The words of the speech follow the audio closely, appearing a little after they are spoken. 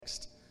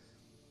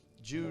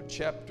Jude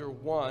chapter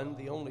 1,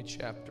 the only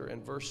chapter,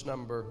 and verse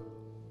number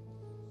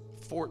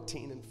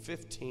 14 and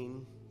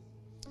 15.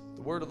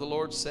 The word of the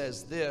Lord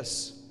says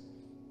this,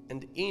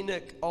 "And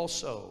Enoch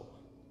also,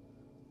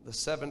 the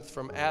seventh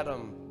from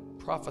Adam,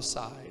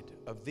 prophesied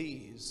of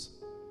these,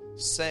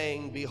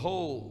 saying,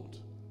 Behold,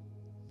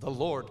 the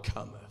Lord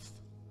cometh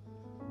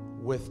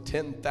with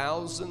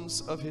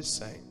 10,000s of his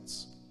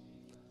saints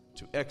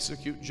to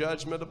execute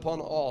judgment upon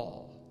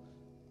all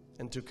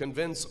and to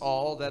convince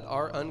all that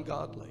are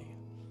ungodly,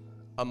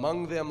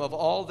 among them of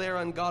all their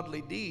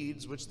ungodly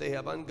deeds which they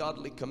have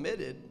ungodly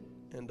committed,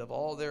 and of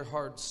all their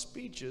hard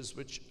speeches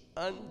which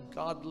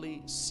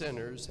ungodly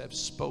sinners have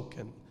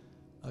spoken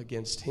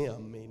against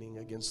him," meaning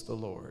against the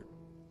Lord.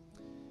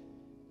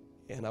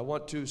 And I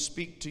want to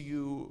speak to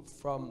you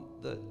from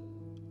the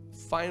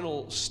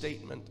final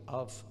statement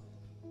of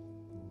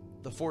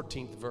the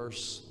 14th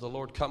verse, "The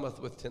Lord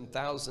cometh with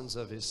 10,000s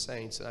of his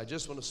saints." And I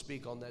just want to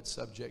speak on that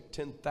subject,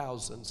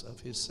 10,000s of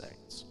his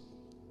saints.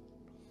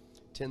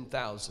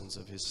 10,000s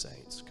of his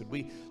saints. Could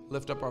we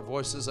lift up our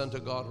voices unto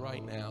God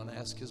right now and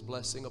ask his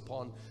blessing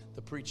upon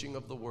the preaching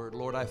of the word?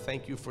 Lord, I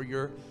thank you for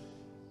your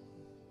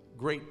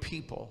great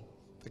people,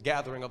 the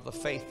gathering of the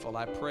faithful.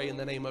 I pray in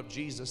the name of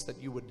Jesus that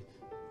you would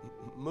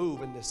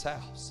move in this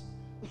house.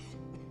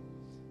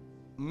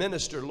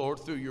 Minister, Lord,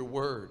 through your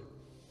word.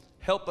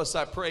 Help us,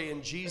 I pray,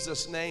 in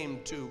Jesus'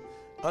 name to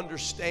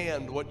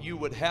understand what you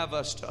would have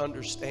us to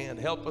understand.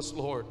 Help us,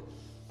 Lord,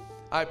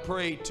 I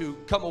pray, to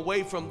come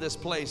away from this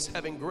place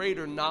having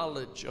greater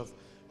knowledge of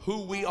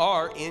who we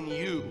are in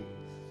you.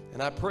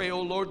 And I pray,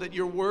 oh Lord, that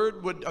your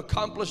word would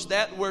accomplish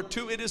that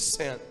whereto it is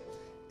sent.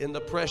 In the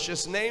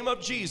precious name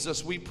of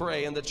Jesus we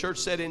pray. And the church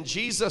said, in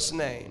Jesus'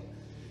 name.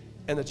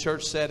 And the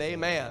church said,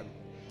 amen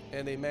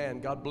and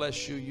amen. God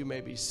bless you. You may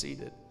be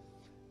seated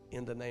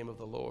in the name of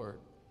the Lord.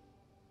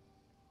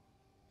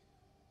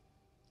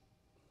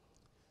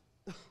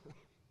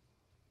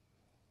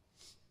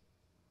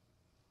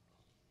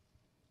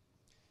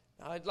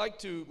 I'd like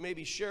to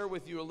maybe share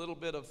with you a little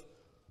bit of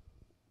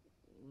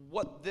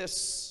what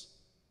this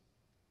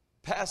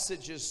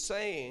passage is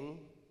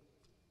saying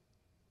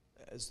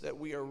as that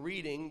we are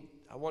reading.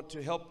 I want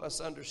to help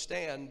us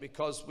understand,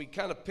 because we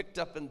kind of picked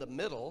up in the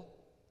middle,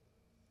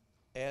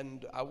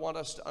 and I want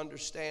us to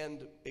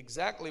understand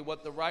exactly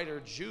what the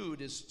writer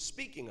Jude is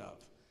speaking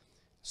of.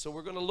 So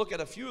we're going to look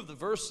at a few of the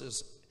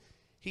verses.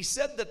 He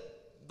said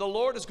that the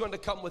Lord is going to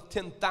come with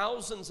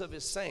 10,000s of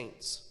his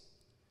saints.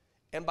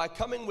 And by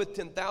coming with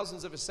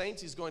 10,000s of his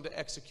saints, he's going to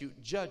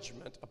execute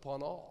judgment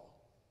upon all.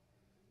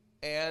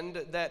 And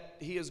that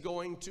he is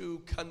going to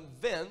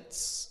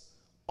convince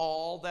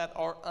all that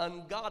are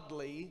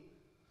ungodly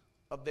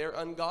of their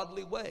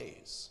ungodly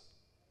ways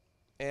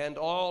and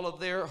all of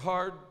their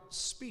hard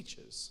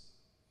speeches.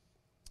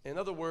 In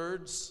other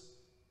words,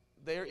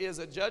 there is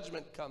a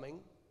judgment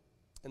coming,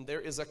 and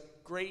there is a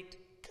great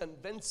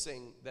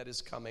convincing that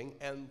is coming,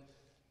 and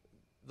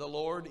the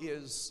Lord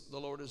is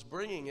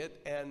bringing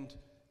it, and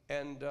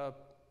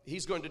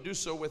he's going to do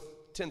so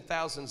with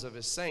 10,000s of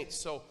his saints.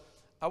 So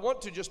I want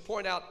to just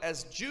point out,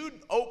 as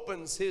Jude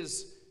opens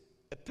his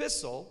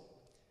epistle,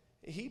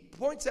 he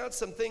points out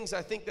some things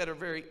I think that are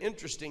very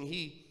interesting.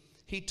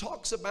 He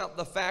talks about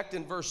the fact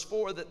in verse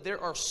 4 that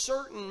there are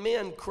certain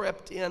men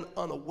crept in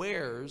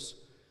unawares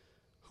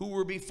who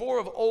were before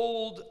of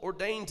old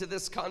ordained to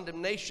this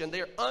condemnation.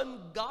 They're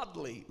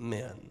ungodly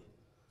men,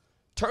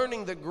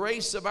 turning the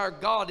grace of our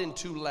God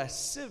into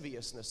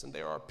lasciviousness. And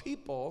there are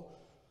people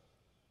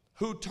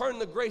who turn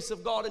the grace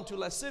of God into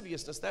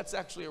lasciviousness. That's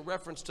actually a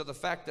reference to the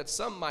fact that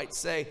some might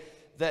say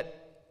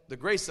that the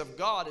grace of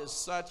God is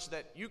such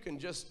that you can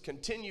just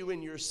continue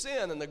in your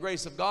sin and the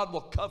grace of God will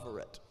cover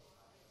it.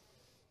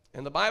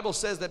 And the Bible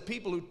says that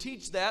people who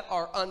teach that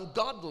are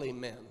ungodly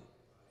men,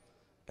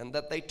 and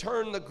that they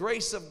turn the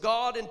grace of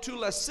God into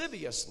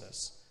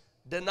lasciviousness,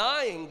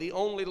 denying the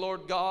only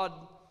Lord God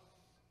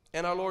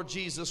and our Lord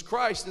Jesus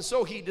Christ. And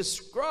so he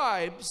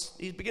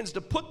begins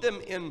to put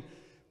them in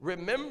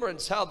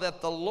remembrance how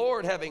that the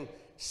Lord, having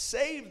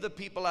saved the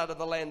people out of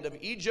the land of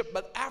Egypt,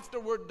 but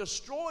afterward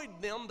destroyed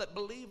them that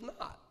believed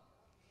not.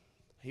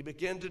 He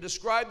began to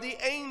describe the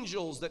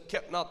angels that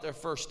kept not their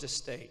first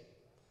estate.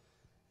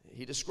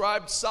 He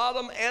described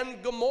Sodom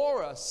and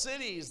Gomorrah,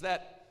 cities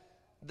that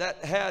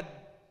had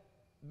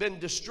been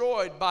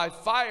destroyed by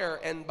fire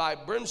and by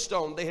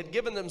brimstone. They had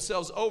given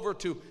themselves over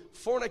to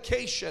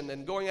fornication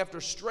and going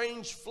after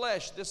strange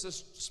flesh. This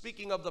is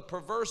speaking of the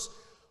perverse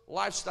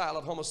lifestyle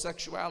of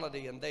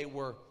homosexuality, and they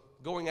were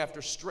going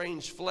after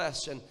strange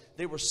flesh, and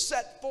they were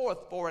set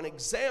forth for an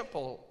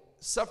example,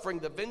 suffering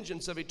the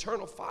vengeance of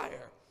eternal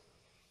fire.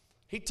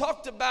 He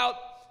talked about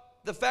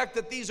the fact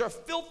that these are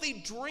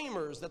filthy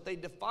dreamers, that they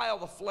defile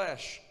the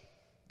flesh,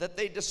 that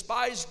they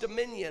despise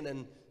dominion,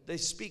 and they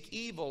speak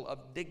evil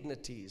of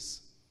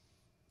dignities.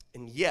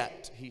 And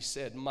yet, he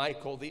said,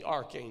 Michael the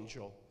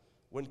archangel,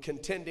 when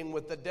contending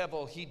with the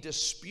devil, he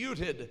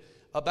disputed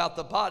about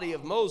the body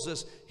of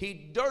Moses. He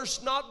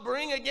durst not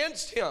bring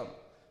against him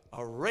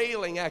a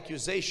railing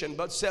accusation,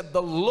 but said,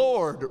 the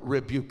Lord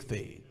rebuke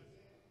thee.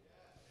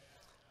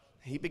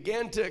 he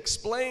began to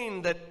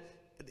explain that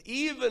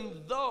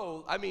even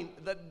though,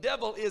 the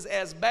devil is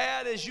as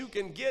bad as you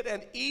can get,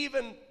 and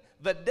even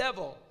the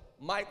devil,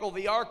 Michael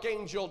the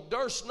archangel,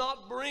 durst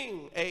not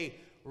bring a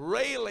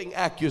railing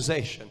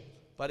accusation,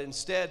 but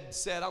instead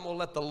said, I'm going to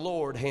let the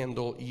Lord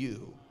handle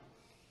you.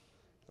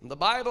 And the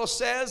Bible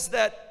says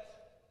that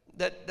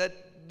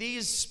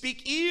these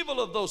speak evil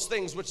of those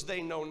things which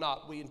they know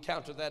not. We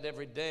encounter that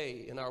every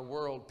day in our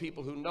world.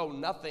 People who know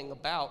nothing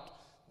about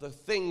the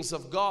things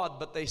of God,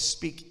 but they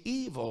speak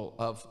evil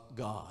of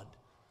God.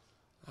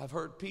 I've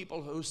heard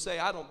people who say,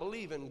 I don't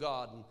believe in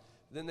God. And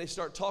then they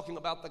start talking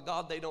about the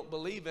God they don't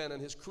believe in,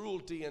 and his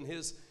cruelty and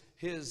his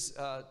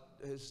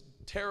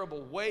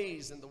terrible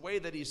ways, and the way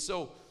that he's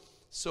so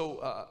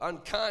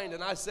unkind.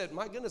 And I said,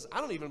 my goodness, I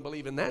don't even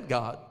believe in that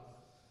God.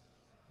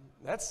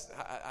 That's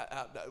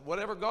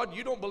whatever God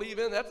you don't believe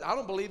in, I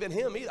don't believe in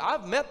him either.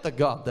 I've met the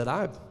God that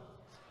I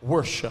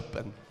worship,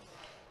 and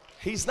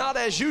he's not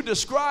as you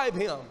describe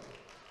him.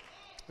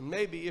 And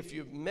maybe if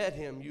you met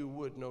him, you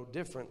would know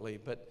differently.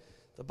 But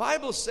the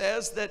Bible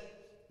says that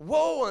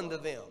woe unto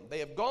them. They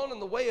have gone in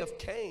the way of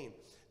Cain.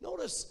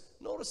 Notice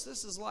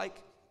this is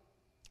like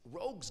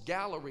rogues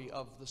gallery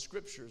of the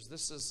scriptures.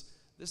 This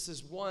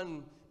is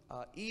one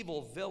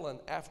evil villain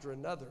after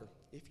another,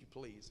 if you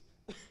please.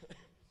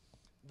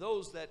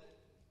 Those that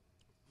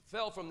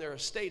fell from their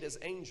estate as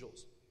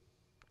angels,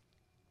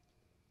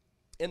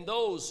 and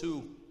those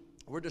who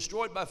were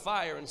destroyed by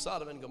fire in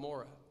Sodom and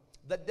Gomorrah,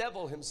 the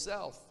devil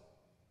himself,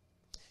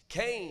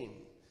 Cain,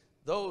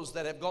 those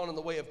that have gone in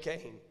the way of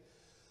Cain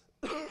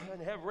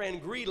and have ran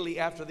greedily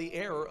after the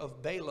error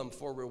of Balaam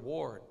for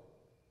reward,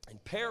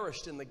 and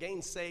perished in the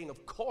gainsaying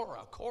of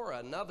Korah,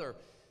 another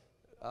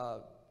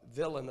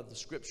villain of the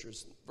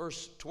scriptures.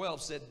 Verse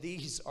 12 said,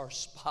 these are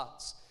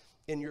spots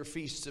in your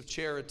feasts of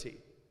charity.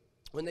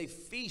 When they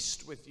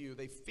feast with you,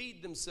 they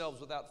feed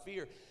themselves without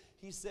fear.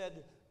 He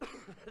said,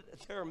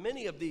 there are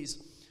many of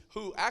these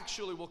who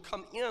actually will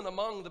come in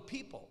among the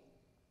people.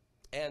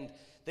 And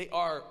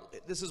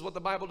this is what the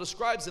Bible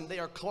describes them, they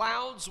are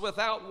clouds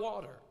without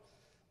water.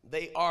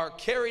 They are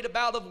carried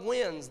about of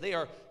winds. They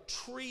are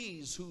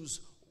trees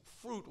whose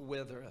fruit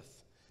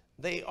withereth.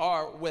 They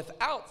are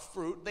without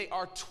fruit. They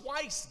are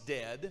twice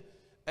dead,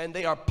 and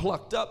they are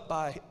plucked up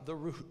by the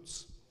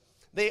roots.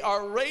 They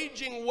are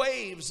raging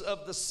waves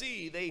of the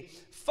sea. They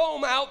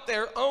foam out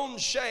their own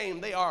shame.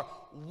 They are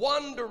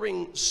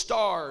wandering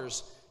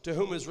stars, to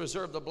whom is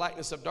reserved the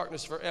blackness of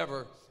darkness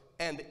forever.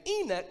 And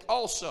Enoch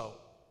also,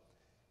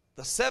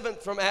 the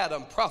seventh from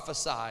Adam,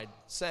 prophesied,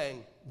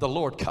 saying, the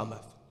Lord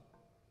cometh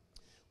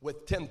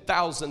with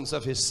 10,000s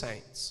of his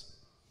saints,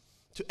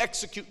 to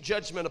execute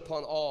judgment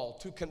upon all,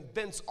 to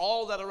convince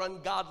all that are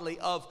ungodly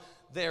of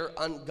their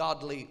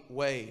ungodly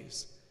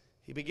ways.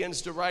 He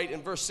begins to write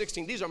in verse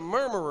 16, these are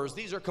murmurers,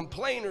 these are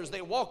complainers,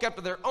 they walk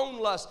after their own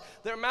lust,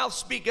 their mouth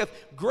speaketh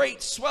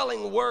great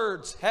swelling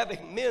words,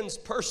 having men's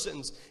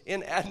persons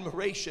in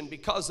admiration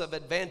because of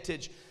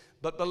advantage.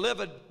 But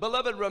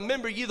beloved,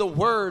 remember ye the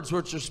words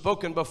which are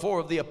spoken before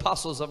of the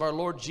apostles of our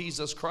Lord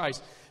Jesus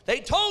Christ. They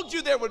told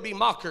you there would be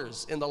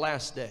mockers in the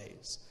last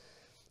days,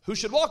 who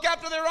should walk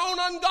after their own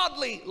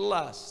ungodly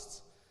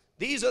lusts.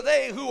 These are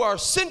they who are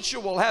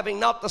sensual, having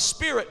not the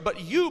Spirit,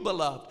 but you,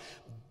 beloved,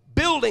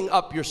 building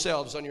up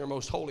yourselves on your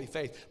most holy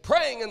faith,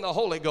 praying in the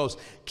Holy Ghost.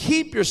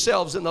 Keep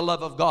yourselves in the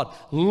love of God.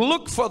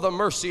 Look for the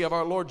mercy of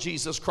our Lord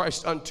Jesus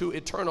Christ unto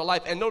eternal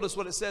life. And notice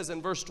what it says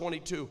in verse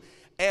 22.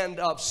 And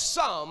of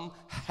some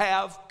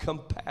have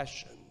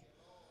compassion,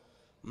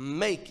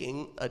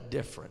 making a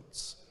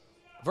difference.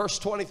 Verse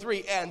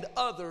 23, and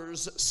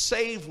others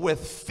save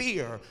with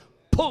fear,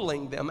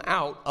 pulling them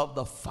out of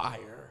the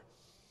fire.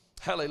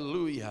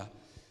 Hallelujah.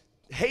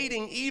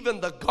 Hating even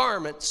the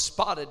garment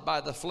spotted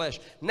by the flesh.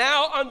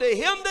 Now unto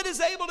him that is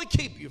able to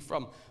keep you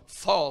from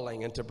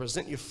falling, and to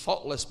present you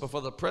faultless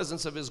before the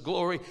presence of his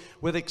glory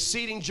with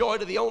exceeding joy,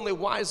 to the only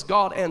wise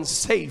God and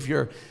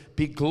Savior,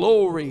 be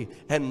glory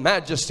and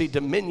majesty,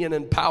 dominion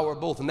and power,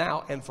 both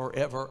now and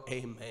forever.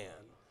 Amen.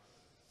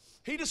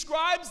 He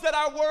describes that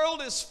our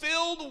world is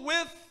filled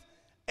with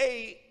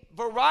a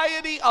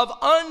variety of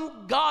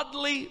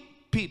ungodly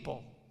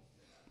people.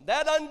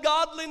 That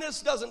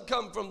ungodliness doesn't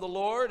come from the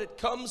Lord. It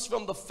comes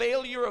from the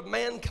failure of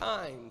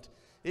mankind.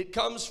 It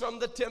comes from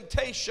the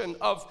temptation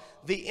of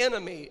the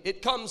enemy.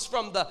 It comes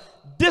from the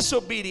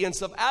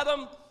disobedience of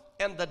Adam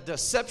and the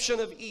deception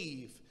of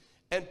Eve.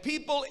 And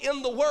people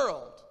in the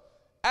world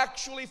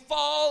actually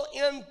fall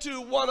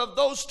into one of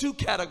those two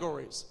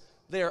categories.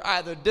 They're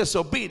either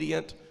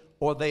disobedient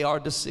or they are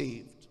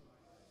deceived.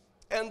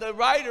 And the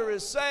writer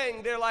is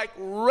saying they're like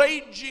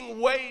raging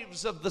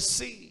waves of the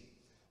sea,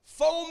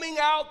 foaming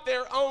out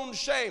their own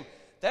shame.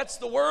 That's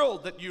the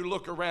world that you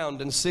look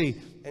around and see.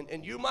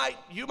 And you might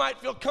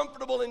feel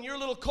comfortable in your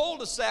little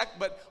cul-de-sac,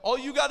 but all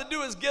you got to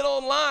do is get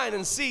online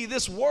and see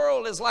this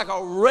world is like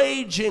a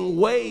raging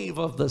wave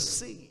of the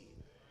sea.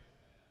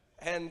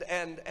 And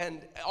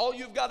all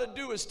you've got to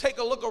do is take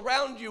a look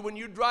around you when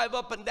you drive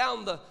up and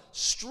down the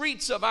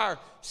streets of our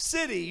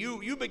city.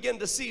 You begin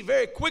to see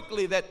very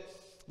quickly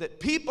that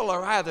people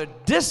are either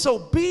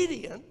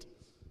disobedient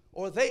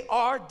or they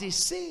are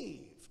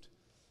deceived.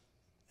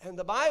 And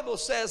the Bible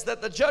says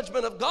that the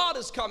judgment of God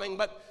is coming,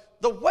 but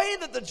the way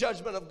that the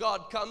judgment of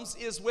God comes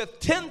is with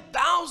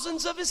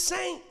 10,000s of his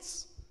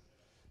saints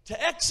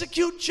to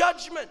execute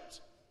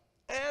judgment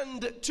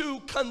and to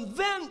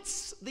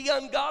convince the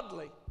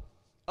ungodly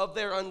of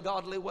their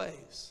ungodly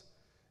ways,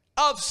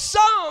 of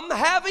some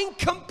having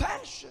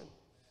compassion,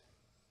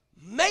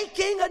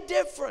 making a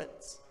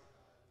difference,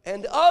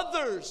 and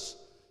others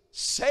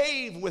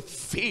save with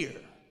fear,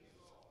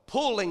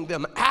 pulling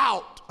them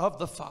out of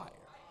the fire.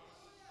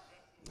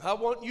 I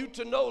want you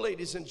to know,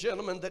 ladies and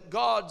gentlemen, that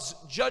God's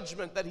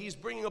judgment that he's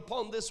bringing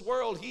upon this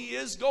world, he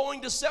is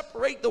going to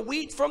separate the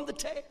wheat from the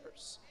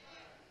tares.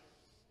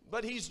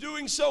 But he's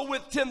doing so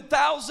with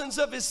 10,000s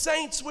of his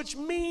saints, which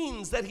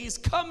means that he's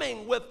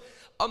coming with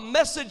a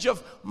message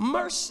of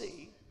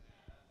mercy.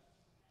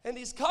 And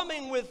he's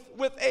coming with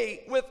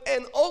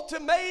an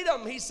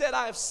ultimatum. He said,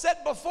 I have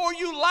set before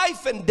you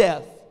life and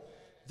death.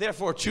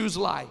 Therefore, choose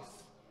life.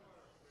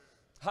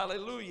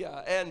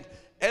 Hallelujah.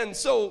 And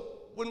so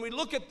when we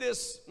look at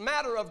this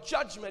matter of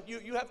judgment,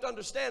 you have to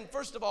understand,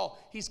 first of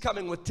all, he's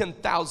coming with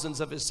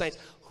 10,000s of his saints.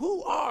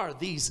 Who are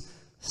these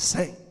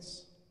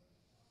saints?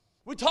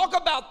 We talk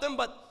about them,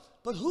 but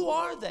who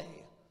are they?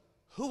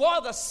 Who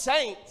are the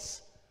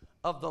saints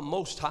of the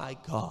Most High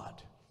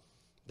God?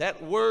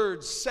 That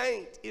word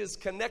saint is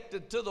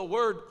connected to the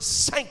word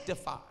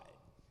sanctified,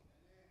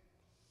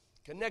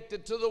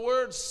 connected to the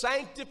word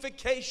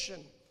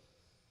sanctification.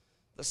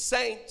 The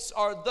saints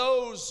are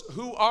those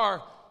who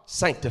are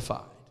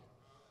sanctified.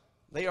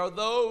 They are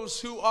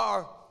those who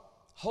are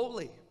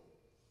holy.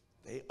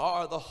 They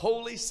are the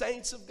holy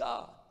saints of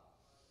God.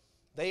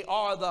 They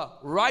are the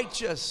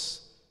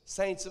righteous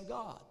saints of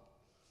God.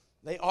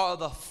 They are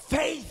the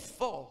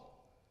faithful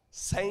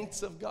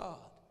saints of God.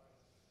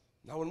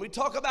 Now, when we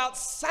talk about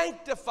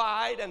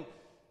sanctified and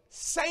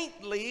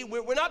saintly,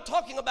 we're not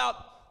talking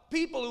about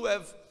people who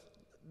have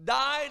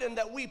died and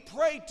that we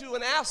pray to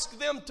and ask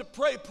them to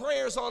pray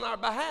prayers on our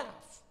behalf.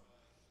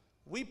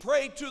 We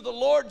pray to the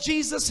Lord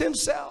Jesus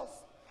himself.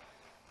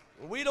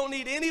 We don't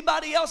need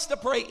anybody else to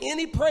pray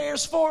any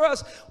prayers for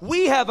us.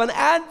 We have an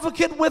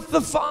advocate with the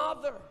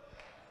Father.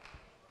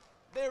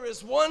 There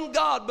is one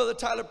God. Brother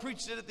Tyler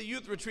preached it at the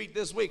youth retreat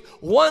this week.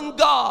 One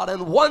God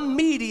and one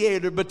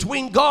mediator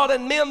between God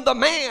and men, the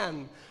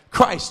man,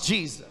 Christ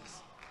Jesus.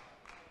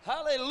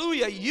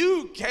 Hallelujah.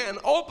 You can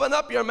open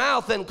up your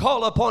mouth and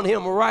call upon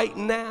him right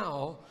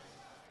now,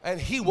 and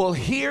he will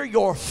hear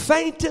your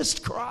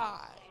faintest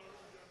cry,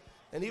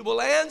 and he will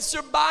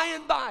answer by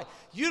and by.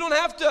 You don't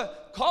have to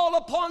call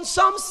upon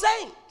some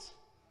saint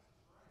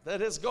that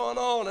has gone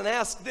on and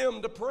ask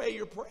them to pray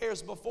your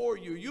prayers before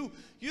you.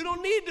 You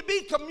don't need to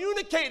be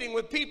communicating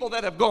with people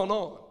that have gone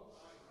on.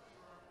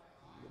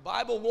 The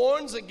Bible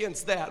warns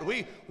against that.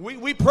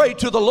 We pray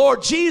to the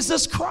Lord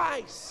Jesus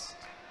Christ.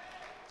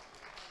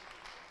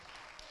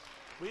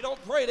 We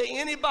don't pray to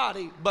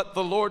anybody but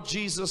the Lord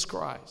Jesus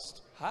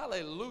Christ.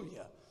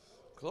 Hallelujah.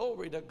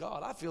 Glory to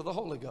God. I feel the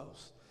Holy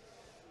Ghost.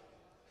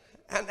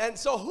 And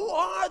so who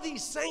are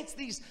these saints,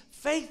 these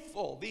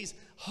faithful, these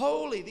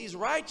holy, these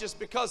righteous?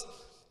 Because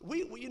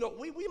we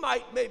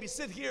might maybe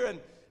sit here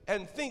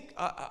and think,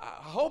 I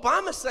hope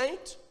I'm a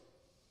saint.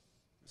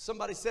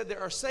 Somebody said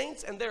there are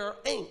saints and there are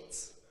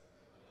ain'ts.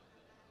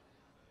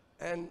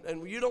 And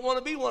you don't want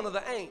to be one of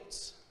the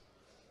ain'ts.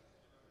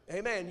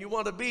 Amen. You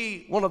want to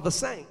be one of the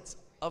saints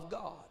of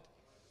God.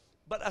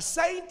 But a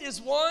saint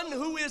is one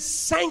who is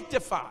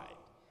sanctified.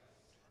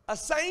 A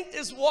saint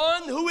is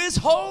one who is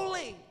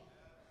holy.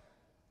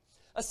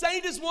 A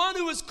saint is one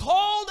who is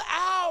called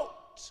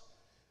out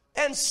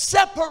and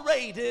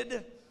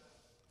separated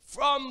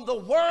from the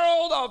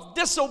world of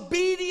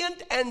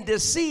disobedient and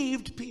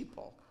deceived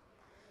people.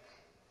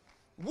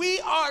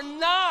 We are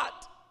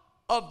not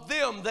of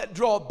them that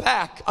draw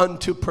back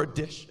unto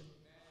perdition,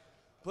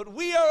 but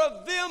we are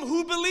of them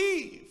who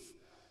believe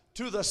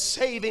to the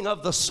saving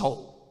of the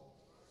soul.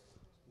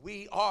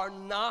 We are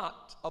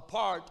not a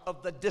part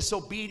of the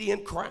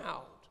disobedient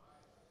crowd.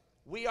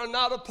 We are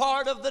not a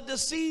part of the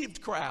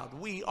deceived crowd.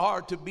 We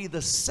are to be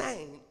the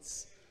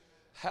saints,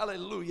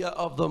 hallelujah,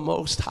 of the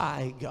Most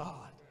High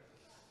God.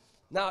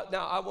 Now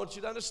I want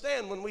you to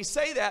understand, when we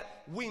say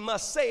that, we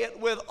must say it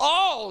with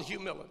all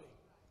humility.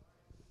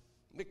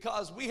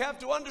 Because we have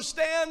to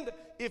understand,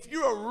 if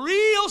you're a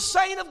real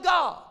saint of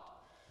God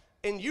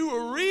and you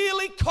are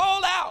really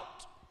called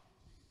out,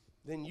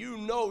 then you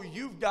know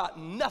you've got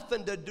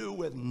nothing to do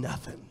with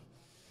nothing.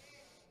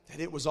 That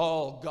it was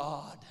all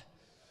God.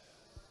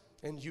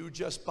 And you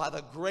just, by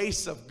the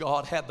grace of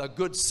God, had the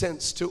good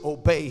sense to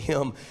obey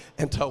him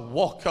and to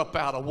walk up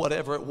out of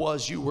whatever it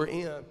was you were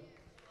in.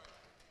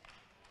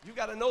 You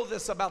got to know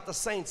this about the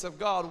saints of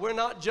God. We're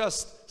not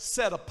just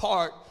set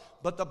apart,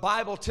 but the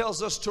Bible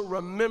tells us to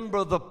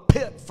remember the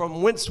pit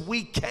from whence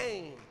we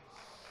came.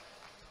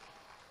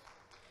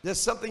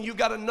 There's something you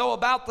got to know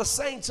about the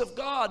saints of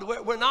God.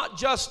 We're not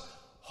just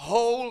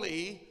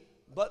holy,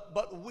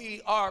 but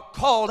we are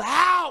called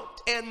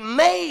out and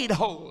made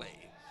holy.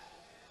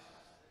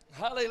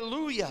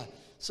 Hallelujah.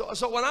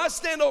 So when I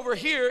stand over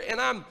here and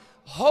I'm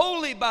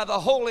holy by the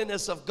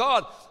holiness of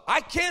God.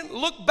 I can't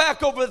look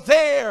back over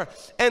there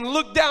and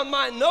look down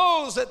my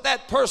nose at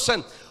that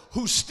person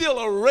who's still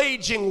a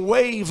raging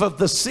wave of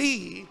the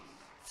sea,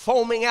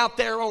 foaming out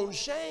their own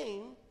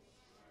shame,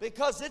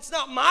 because it's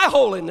not my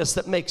holiness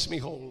that makes me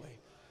holy,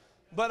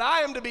 but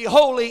I am to be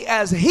holy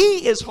as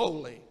He is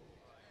holy.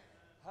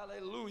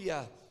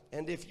 Hallelujah.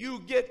 And if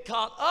you get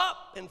caught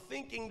up in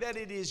thinking that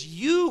it is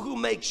you who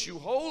makes you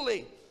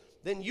holy,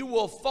 then you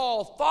will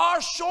fall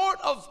far short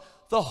of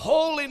the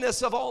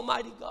holiness of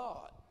Almighty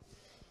God.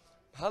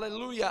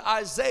 Hallelujah.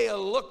 Isaiah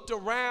looked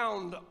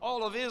around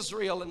all of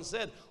Israel and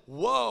said,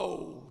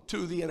 woe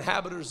to the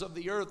inhabitants of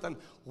the earth, and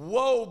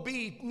woe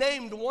be,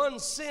 named one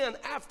sin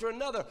after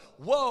another.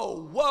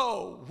 Woe,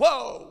 woe,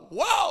 woe,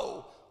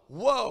 woe,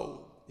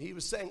 woe. He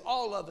was saying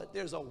all of it,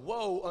 there's a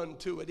woe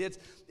unto it.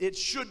 It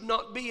should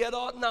not be, it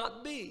ought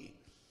not be.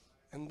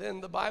 And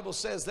then the Bible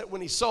says that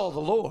when he saw the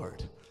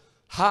Lord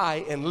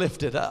high and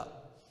lifted up,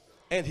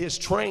 and his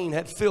train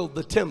had filled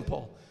the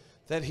temple,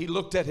 that he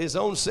looked at his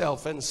own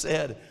self and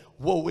said,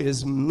 woe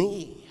is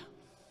me.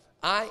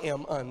 I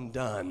am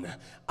undone.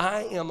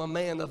 I am a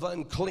man of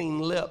unclean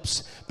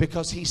lips,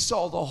 because he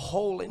saw the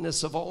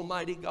holiness of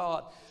Almighty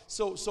God.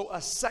 So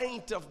a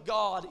saint of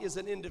God is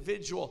an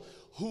individual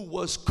who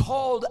was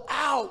called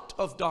out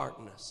of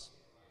darkness,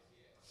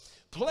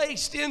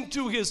 placed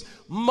into his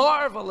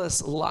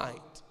marvelous light.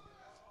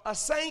 A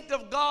saint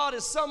of God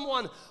is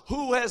someone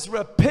who has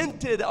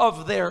repented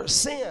of their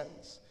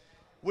sins,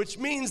 which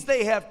means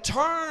they have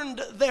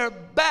turned their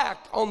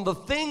back on the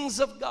things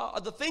of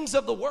God, the things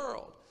of the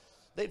world.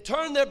 They've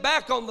turned their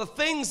back on the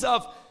things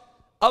of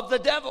the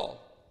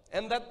devil,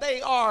 and that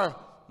they are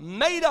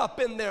made up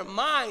in their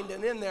mind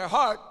and in their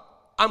heart,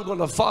 I'm going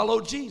to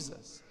follow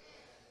Jesus.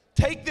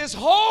 Take this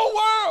whole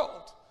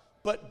world,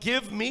 but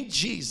give me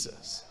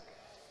Jesus.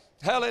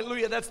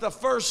 Hallelujah. That's the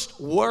first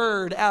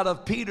word out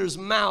of Peter's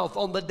mouth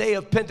on the day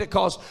of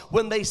Pentecost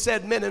when they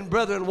said, men and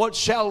brethren, what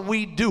shall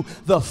we do?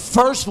 The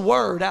first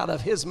word out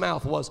of his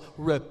mouth was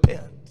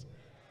repent.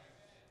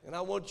 And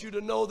I want you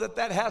to know that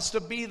that has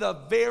to be the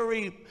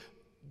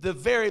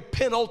very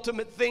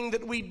penultimate thing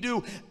that we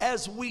do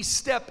as we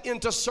step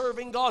into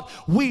serving God.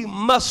 We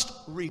must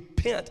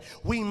repent.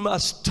 We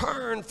must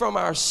turn from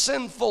our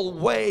sinful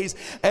ways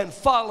and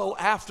follow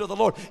after the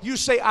Lord. You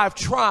say, I've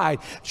tried.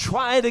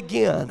 Try it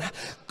again.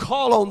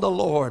 Call on the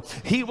Lord.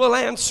 He will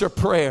answer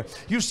prayer.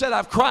 You said,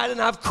 I've cried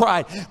and I've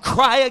cried.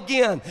 Cry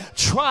again.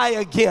 Try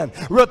again.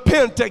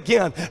 Repent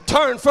again.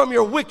 Turn from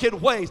your wicked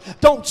ways.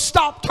 Don't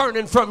stop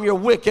turning from your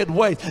wicked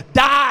ways.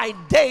 Die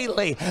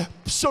daily.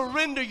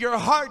 Surrender your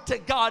heart to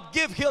God.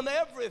 Give him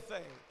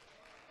everything.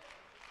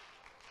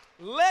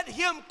 Let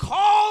him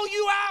call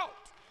you out.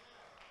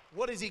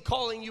 What is he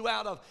calling you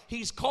out of?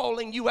 He's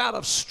calling you out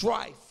of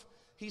strife.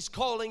 He's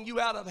calling you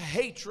out of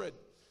hatred.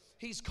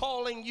 He's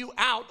calling you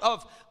out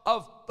of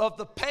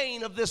the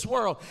pain of this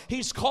world.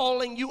 He's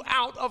calling you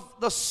out of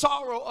the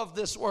sorrow of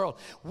this world.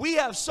 We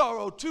have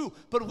sorrow too,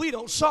 but we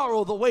don't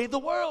sorrow the way the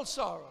world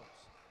sorrows,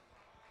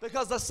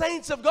 because the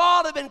saints of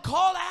God have been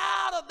called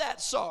out of that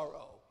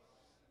sorrow.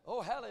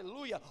 Oh,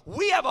 hallelujah.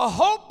 We have a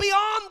hope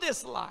beyond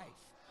this life.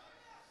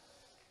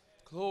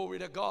 Glory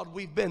to God.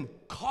 We've been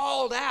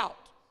called out.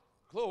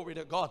 Glory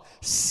to God.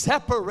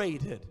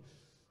 Separated.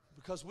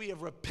 Because we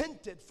have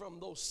repented from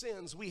those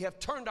sins. We have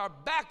turned our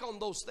back on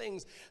those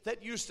things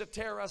that used to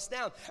tear us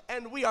down.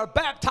 And we are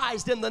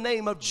baptized in the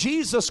name of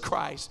Jesus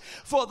Christ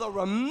for the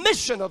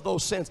remission of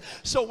those sins.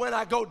 So when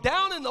I go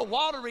down in the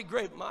watery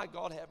grave, my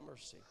God have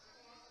mercy.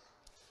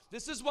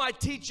 This is why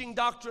teaching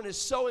doctrine is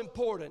so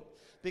important.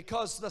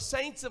 Because the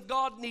saints of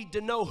God need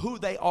to know who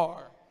they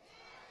are.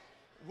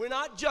 We're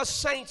not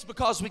just saints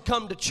because we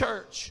come to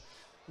church.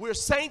 We're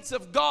saints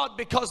of God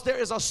because there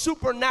is a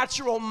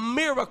supernatural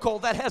miracle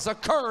that has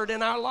occurred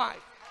in our life.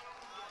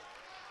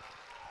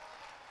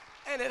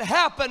 And it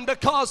happened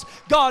because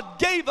God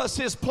gave us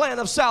his plan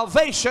of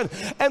salvation,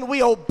 and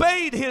we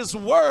obeyed his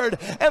word,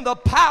 and the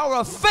power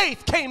of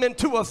faith came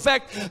into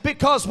effect,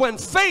 because when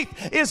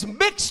faith is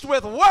mixed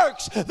with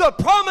works, the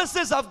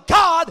promises of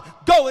God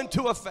go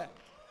into effect.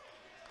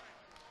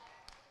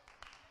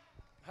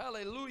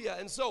 Hallelujah.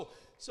 And so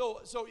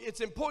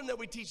it's important that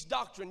we teach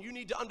doctrine. You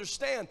need to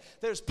understand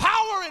there's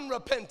power in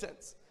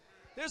repentance.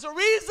 There's a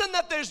reason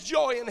that there's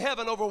joy in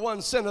heaven over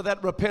one sinner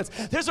that repents.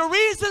 There's a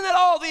reason that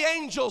all the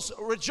angels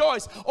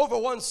rejoice over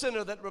one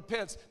sinner that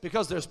repents,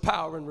 because there's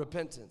power in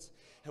repentance.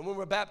 And when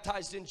we're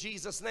baptized in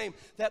Jesus' name,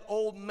 that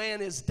old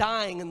man is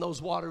dying in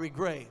those watery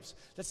graves.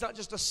 That's not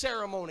just a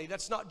ceremony.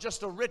 That's not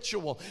just a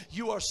ritual.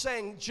 You are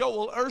saying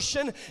Joel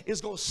Urshan is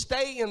going to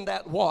stay in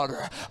that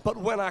water. But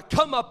when I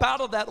come up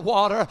out of that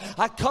water,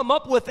 I come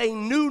up with a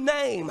new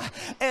name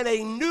and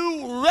a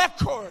new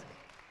record.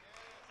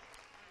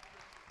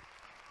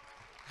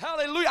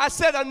 Hallelujah. I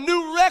said a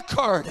new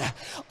record.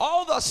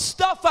 All the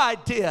stuff I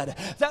did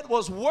that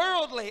was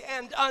worldly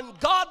and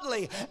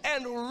ungodly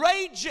and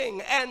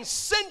raging and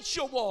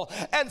sensual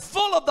and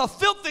full of the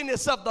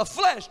filthiness of the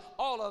flesh,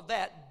 all of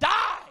that dies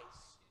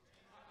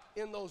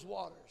in those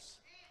waters.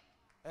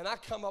 And I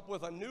come up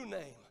with a new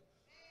name.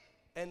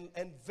 And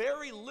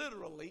very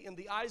literally, in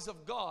the eyes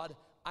of God,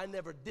 I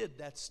never did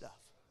that stuff.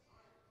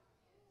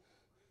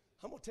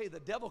 I'm going to tell you, the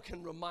devil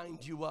can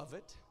remind you of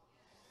it,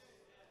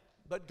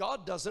 but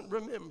God doesn't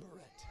remember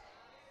it.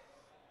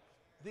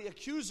 The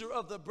accuser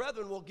of the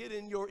brethren will get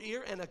in your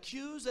ear and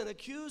accuse and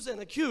accuse and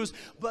accuse,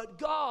 but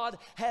God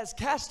has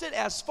cast it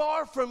as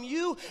far from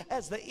you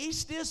as the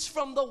east is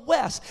from the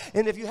west.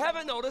 And if you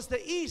haven't noticed,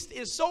 the east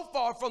is so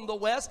far from the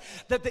west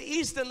that the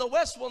east and the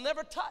west will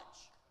never touch.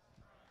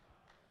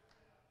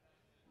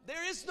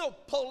 There is no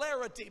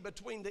polarity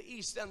between the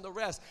east and the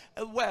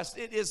west.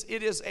 It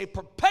is a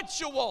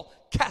perpetual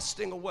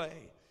casting away.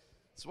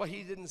 That's why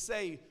he didn't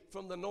say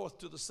from the north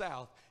to the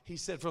south. He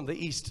said from the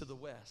east to the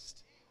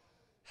west.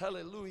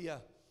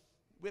 Hallelujah.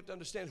 We have to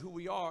understand who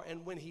we are.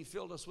 And when he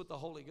filled us with the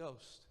Holy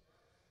Ghost,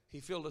 he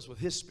filled us with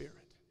his Spirit.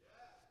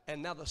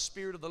 And now the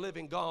Spirit of the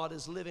living God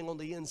is living on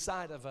the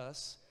inside of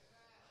us.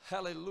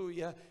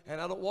 Hallelujah. And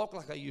I don't walk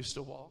like I used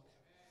to walk.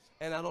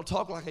 And I don't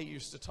talk like I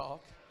used to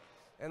talk.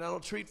 And I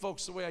don't treat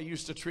folks the way I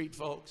used to treat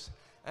folks.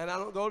 And I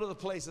don't go to the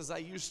places I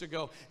used to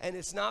go. And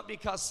it's not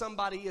because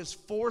somebody is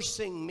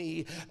forcing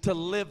me to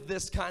live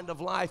this kind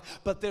of life,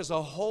 but there's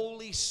a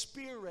Holy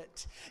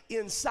Spirit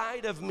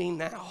inside of me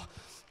now.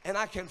 And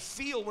I can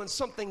feel when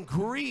something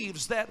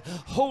grieves that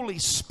Holy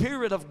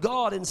Spirit of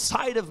God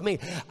inside of me.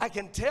 I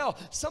can tell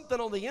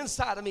something on the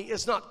inside of me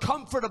is not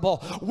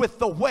comfortable with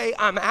the way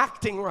I'm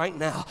acting right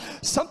now.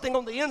 Something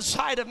on the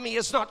inside of me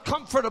is not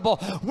comfortable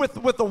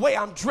with the way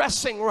I'm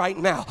dressing right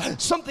now.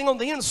 Something on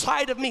the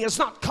inside of me is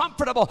not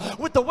comfortable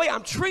with the way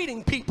I'm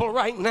treating people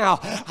right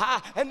now.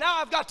 And now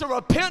I've got to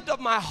repent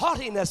of my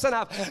haughtiness, and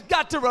I've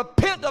got to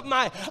repent of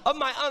my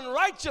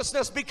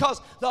unrighteousness,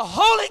 because the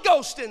Holy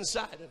Ghost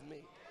inside of me.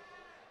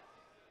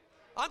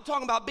 I'm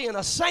talking about being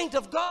a saint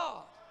of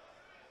God.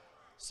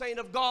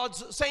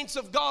 Saints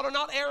of God are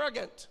not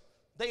arrogant.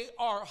 They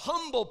are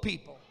humble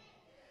people.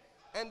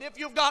 And if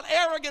you've got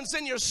arrogance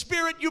in your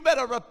spirit, you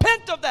better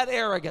repent of that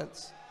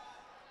arrogance.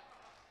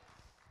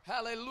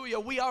 Hallelujah.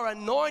 We are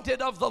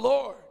anointed of the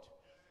Lord.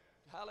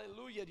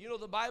 Hallelujah. You know,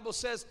 the Bible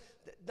says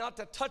not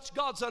to touch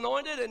God's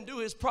anointed and do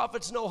his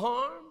prophets no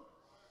harm.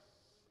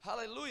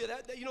 Hallelujah.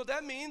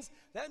 That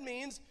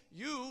means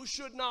you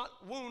should not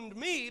wound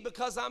me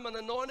because I'm an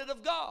anointed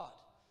of God.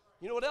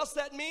 You know what else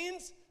that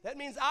means? That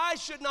means I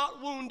should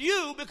not wound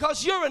you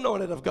because you're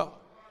anointed of God.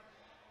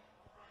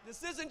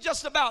 This isn't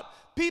just about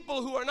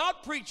people who are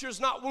not preachers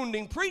not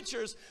wounding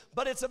preachers,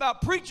 but it's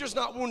about preachers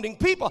not wounding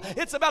people.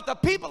 It's about the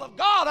people of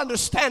God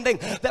understanding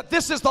that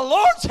this is the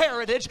Lord's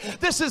heritage.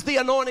 This is the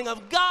anointing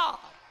of God.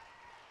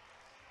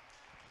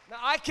 Now,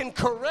 I can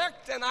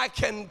correct and I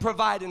can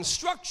provide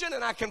instruction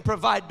and I can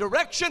provide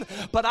direction,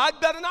 but I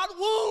better not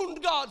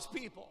wound God's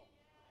people.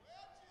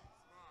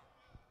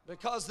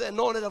 Because the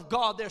anointed of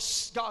God,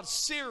 God's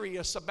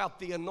serious about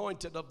the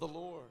anointed of the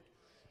Lord.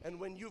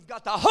 And when you've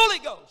got the Holy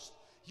Ghost,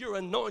 you're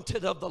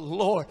anointed of the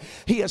Lord.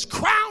 He has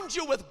crowned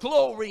you with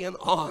glory and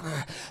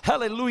honor.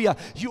 Hallelujah.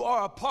 You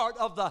are a part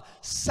of the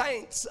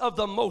saints of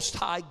the Most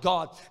High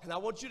God. And I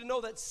want you to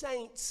know that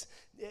saints,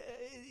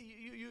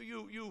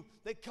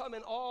 they come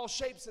in all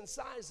shapes and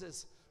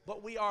sizes,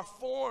 but we are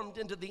formed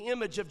into the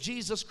image of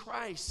Jesus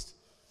Christ.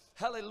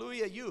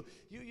 Hallelujah.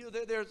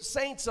 They're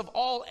saints of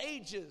all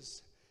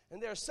ages.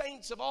 And there are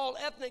saints of all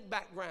ethnic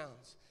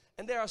backgrounds.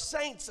 And there are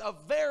saints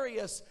of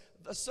various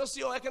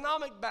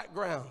socioeconomic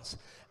backgrounds.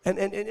 And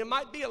it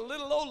might be a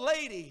little old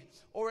lady,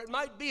 or it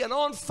might be an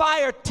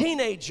on-fire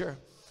teenager,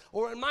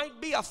 or it might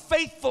be a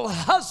faithful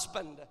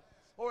husband,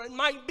 or it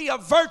might be a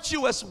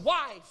virtuous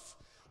wife.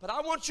 But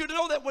I want you to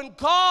know that when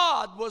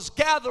God was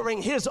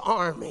gathering his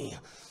army,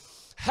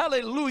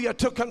 hallelujah,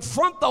 to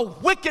confront the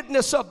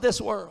wickedness of this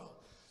world,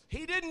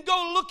 he didn't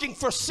go looking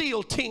for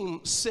SEAL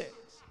Team 6.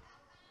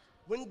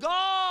 When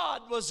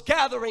God was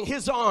gathering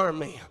his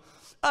army,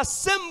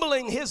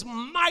 assembling his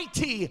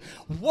mighty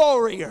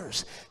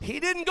warriors, he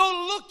didn't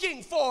go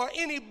looking for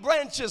any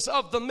branches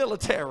of the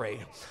military.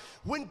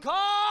 When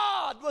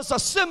God was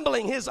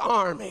assembling his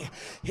army,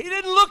 he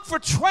didn't look for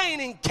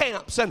training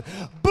camps and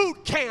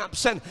boot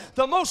camps and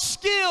the most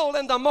skilled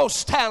and the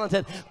most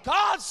talented.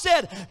 God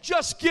said,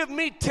 just give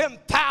me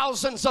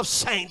 10,000s of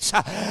saints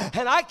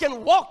and I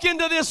can walk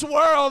into this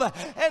world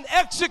and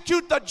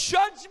execute the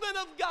judgment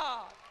of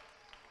God.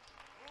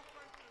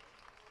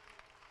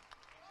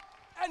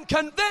 And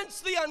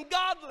convince the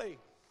ungodly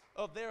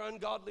of their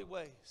ungodly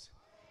ways.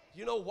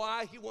 You know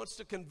why he wants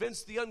to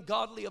convince the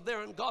ungodly of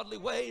their ungodly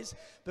ways?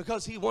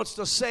 Because he wants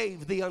to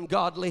save the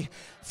ungodly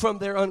from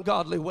their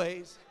ungodly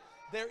ways.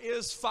 There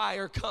is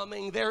fire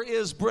coming. There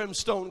is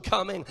brimstone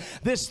coming.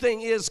 This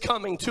thing is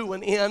coming to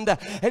an end,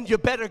 and you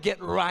better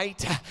get right.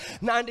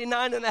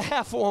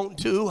 99.5 won't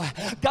do.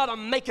 Got to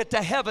make it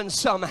to heaven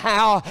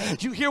somehow.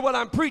 You hear what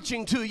I'm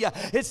preaching to you?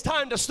 It's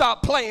time to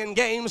stop playing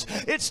games.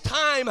 It's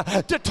time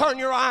to turn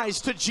your eyes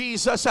to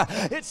Jesus.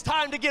 It's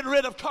time to get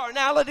rid of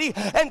carnality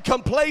and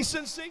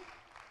complacency.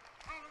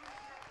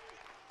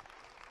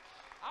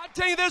 I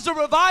tell you, there's a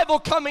revival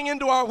coming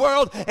into our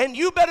world, and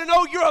you better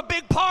know you're a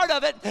big part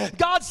of it.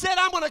 God said,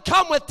 I'm going to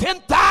come with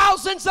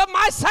 10,000s of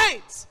my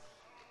saints.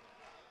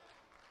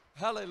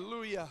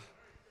 Hallelujah.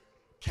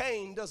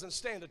 Cain doesn't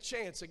stand a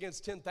chance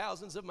against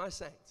 10,000s of my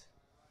saints.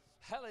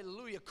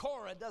 Hallelujah.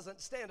 Korah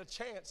doesn't stand a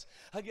chance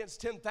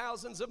against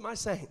 10,000s of my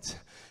saints.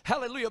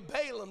 Hallelujah.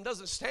 Balaam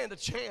doesn't stand a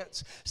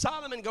chance.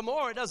 Sodom and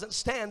Gomorrah doesn't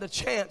stand a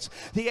chance.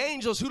 The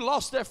angels who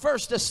lost their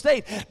first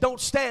estate don't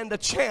stand a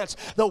chance.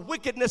 The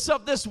wickedness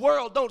of this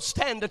world don't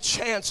stand a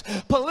chance.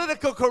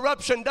 Political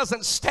corruption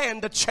doesn't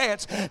stand a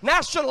chance.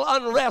 National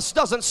unrest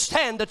doesn't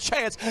stand a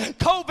chance.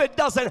 COVID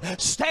doesn't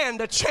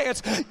stand a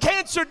chance.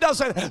 Cancer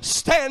doesn't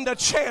stand a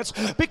chance,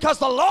 because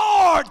the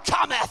Lord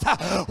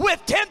cometh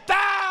with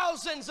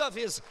 10,000s of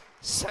his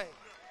saints.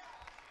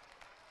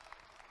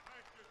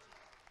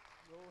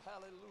 Oh,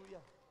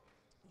 hallelujah.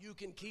 You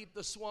can keep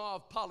the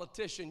suave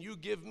politician. You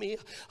give me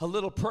a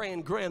little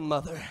praying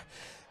grandmother.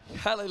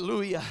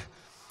 Hallelujah.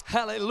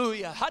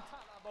 Hallelujah.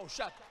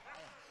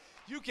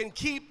 You can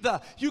keep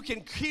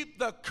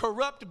the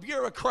corrupt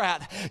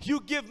bureaucrat.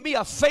 You give me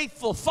a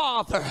faithful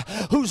father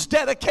who's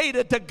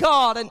dedicated to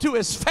God and to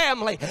his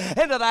family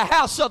and to the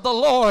house of the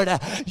Lord.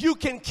 You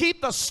can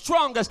keep the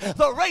strongest.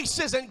 The race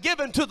isn't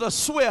given to the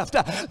swift.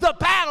 The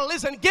battle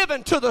isn't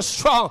given to the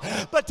strong.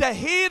 But to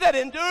he that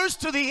endures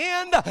to the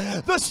end,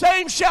 the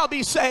same shall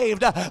be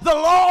saved. The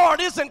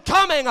Lord isn't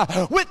coming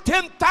with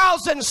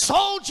 10,000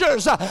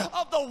 soldiers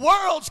of the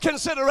world's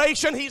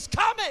consideration. He's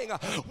coming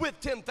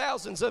with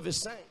 10,000s of his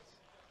saints.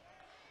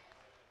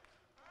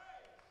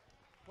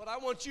 What I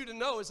want you to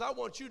know is, I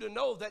want you to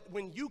know that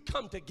when you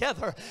come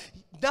together,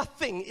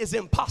 nothing is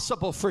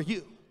impossible for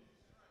you.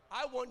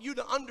 I want you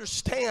to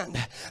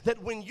understand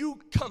that when you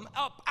come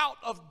up out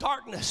of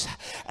darkness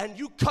and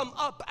you come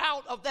up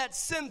out of that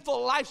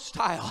sinful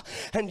lifestyle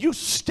and you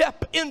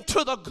step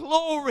into the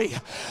glory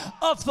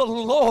of the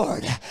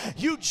Lord,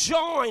 you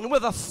join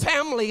with a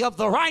family of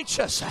the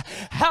righteous.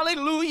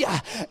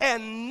 Hallelujah.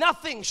 And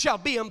nothing shall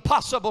be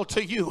impossible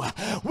to you.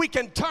 We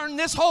can turn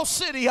this whole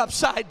city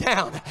upside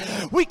down.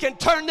 We can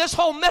turn this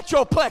whole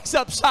metroplex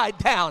upside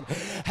down.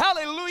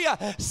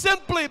 Hallelujah.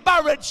 Simply by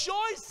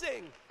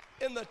rejoicing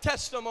in the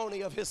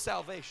testimony of his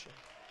salvation.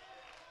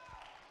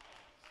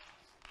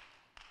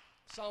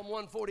 Psalm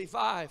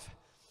 145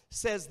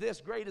 says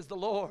this: great is the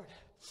Lord,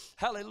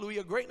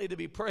 hallelujah, greatly to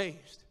be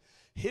praised.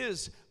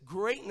 His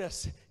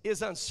greatness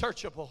is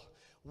unsearchable.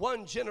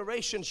 One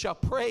generation shall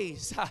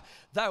praise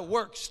thy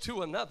works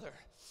to another,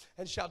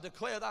 and shall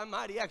declare thy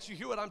mighty acts. You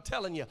hear what I'm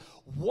telling you?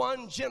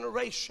 One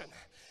generation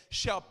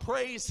shall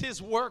praise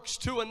his works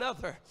to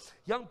another.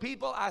 Young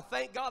people, I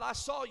thank God I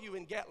saw you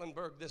in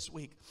Gatlinburg this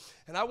week.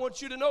 And I want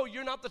you to know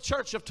you're not the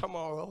church of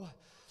tomorrow.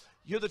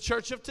 You're the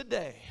church of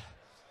today.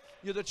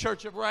 You're the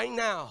church of right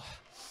now.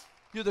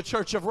 You're the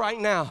church of right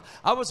now.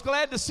 I was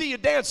glad to see you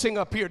dancing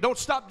up here. Don't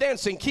stop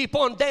dancing. Keep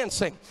on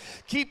dancing.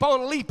 Keep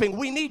on leaping.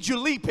 We need you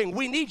leaping.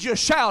 We need you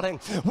shouting.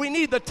 We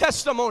need the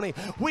testimony.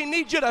 We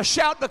need you to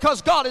shout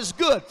because God is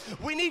good.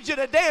 We need you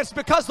to dance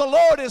because the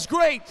Lord is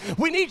great.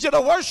 We need you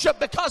to worship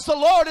because the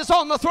Lord is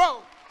on the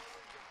throne.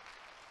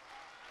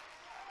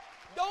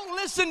 Don't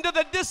listen to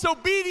the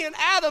disobedient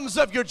Adams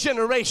of your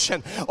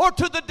generation or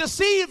to the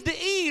deceived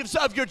Eves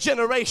of your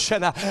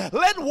generation.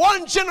 Let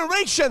one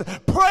generation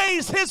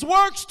praise his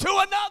works to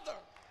another.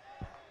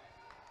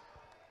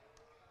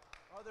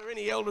 Are there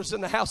any elders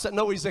in the house that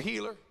know he's a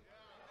healer?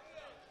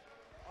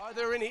 Are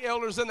there any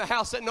elders in the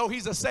house that know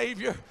he's a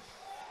savior?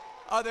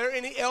 Are there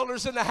any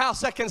elders in the house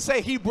that can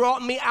say he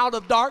brought me out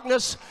of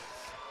darkness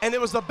and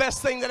it was the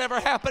best thing that ever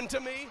happened to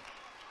me?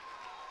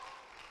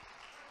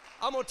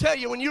 I'm going to tell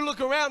you, when you look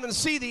around and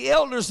see the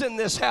elders in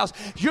this house,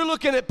 you're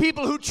looking at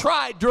people who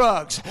tried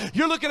drugs.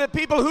 You're looking at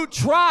people who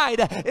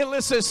tried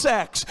illicit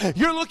sex.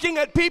 You're looking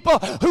at people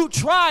who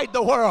tried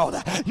the world.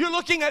 You're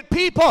looking at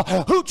people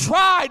who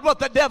tried what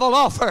the devil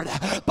offered.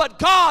 But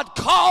God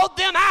called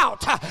them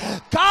out.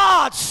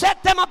 God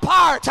set them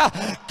apart.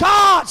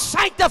 God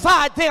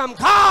sanctified them.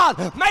 God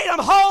made them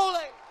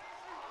holy.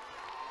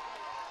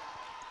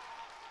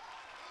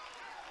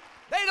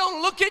 They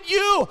don't look at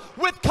you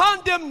with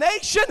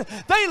condemnation.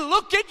 They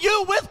look at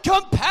you with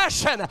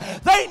compassion.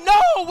 They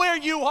know where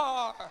you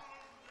are.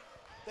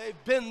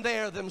 They've been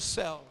there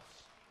themselves.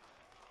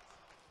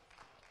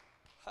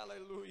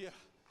 Hallelujah.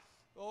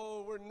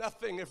 Oh, we're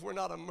nothing if we're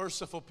not a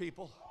merciful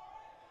people.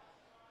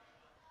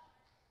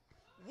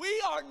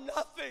 We are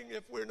nothing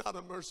if we're not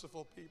a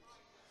merciful people.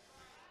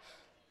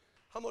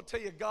 I'm going to tell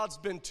you, God's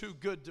been too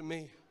good to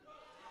me.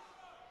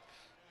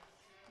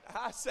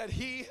 I said,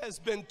 he has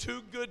been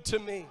too good to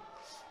me.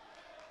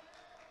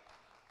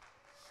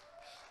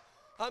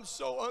 I'm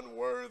so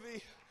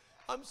unworthy.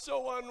 I'm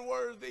so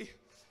unworthy.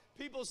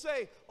 People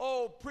say,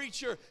 oh,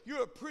 preacher,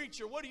 you're a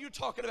preacher. What are you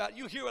talking about?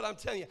 You hear what I'm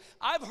telling you.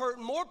 I've hurt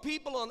more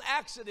people on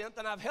accident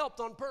than I've helped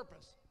on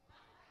purpose.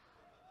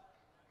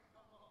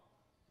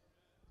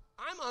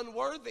 I'm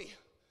unworthy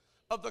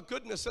of the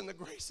goodness and the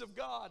grace of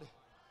God.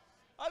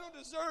 I don't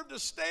deserve to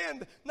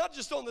stand, not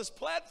just on this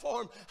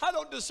platform. I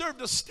don't deserve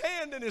to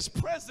stand in his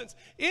presence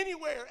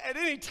anywhere at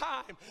any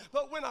time.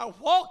 But when I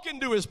walk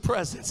into his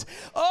presence,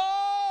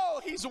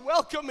 oh, he He's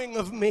welcoming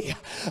of me.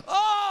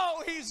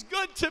 Oh, He's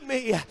good to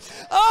me.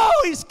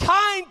 Oh, He's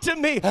kind to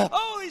me.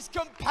 Oh, He's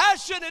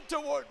compassionate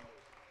toward me.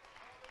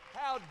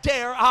 How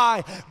dare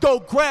I go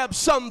grab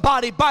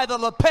somebody by the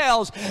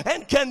lapels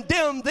and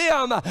condemn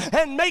them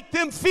and make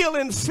them feel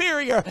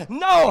inferior?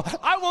 No,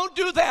 I won't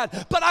do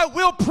that. But I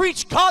will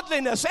preach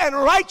godliness and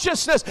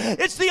righteousness.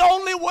 It's the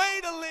only way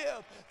to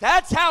live.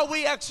 That's how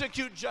we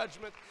execute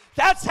judgment.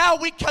 That's how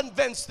we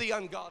convince the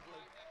ungodly.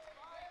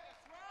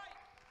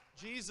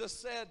 Jesus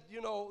said, you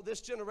know,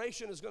 this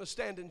generation is going to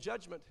stand in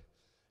judgment.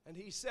 And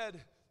He said,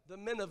 the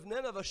men of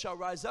Nineveh shall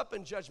rise up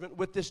in judgment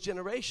with this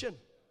generation.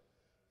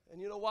 And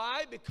you know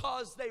why?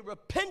 Because they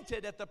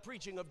repented at the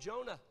preaching of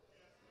Jonah.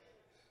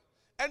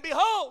 And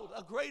behold,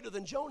 a greater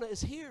than Jonah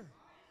is here.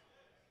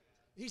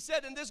 He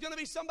said, and there's going to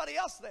be somebody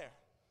else there.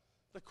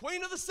 The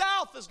queen of the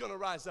south is going to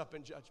rise up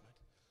in judgment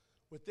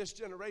with this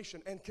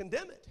generation and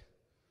condemn it.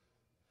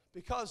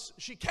 Because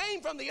she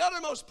came from the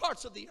uttermost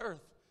parts of the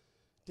earth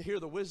to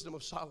hear the wisdom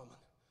of Solomon.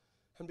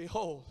 And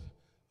behold,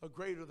 a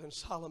greater than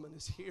Solomon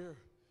is here.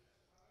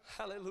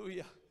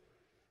 Hallelujah.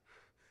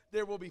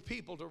 There will be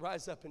people to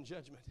rise up in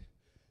judgment.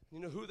 You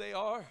know who they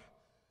are?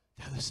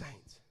 They're the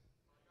saints.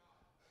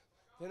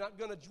 They're not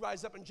going to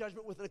rise up in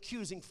judgment with an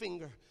accusing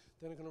finger.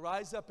 They're going to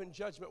rise up in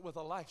judgment with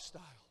a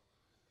lifestyle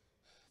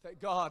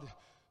that God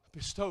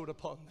bestowed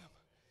upon them,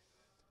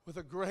 with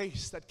a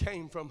grace that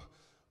came from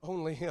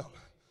only Him.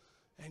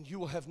 And you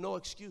will have no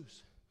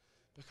excuse,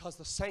 because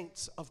the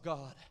saints of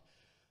God,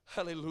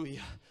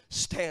 hallelujah,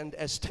 stand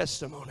as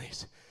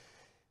testimonies.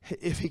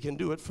 If He can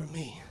do it for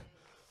me,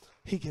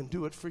 He can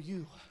do it for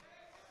you.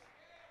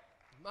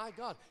 My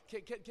God,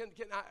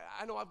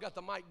 I know I've got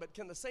the mic, but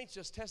can the saints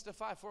just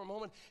testify for a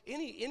moment?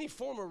 Any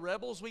former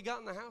rebels we got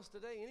in the house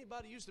today?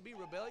 Anybody used to be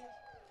rebellious?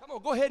 Come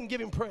on, go ahead and give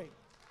Him praise.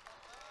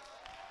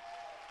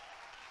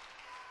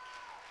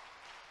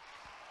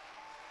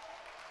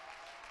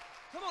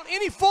 Come on,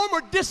 any former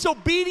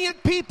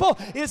disobedient people?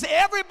 Is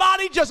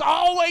everybody just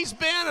always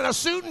been in a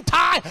suit and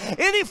tie?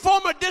 Any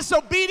former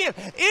disobedient?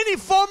 Any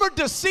former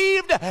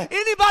deceived?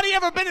 Anybody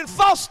ever been in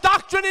false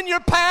doctrine in your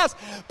past?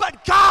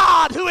 But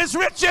God, who is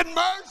rich in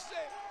mercy.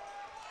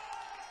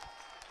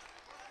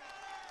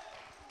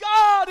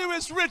 God who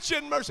is rich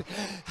in mercy.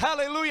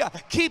 Hallelujah.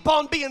 Keep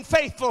on being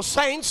faithful,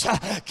 saints.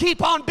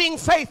 Keep on being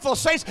faithful,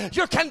 saints.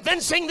 You're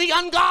convincing the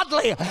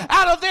ungodly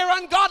out of their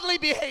ungodly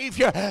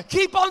behavior.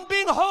 Keep on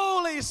being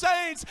holy,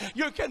 saints.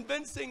 You're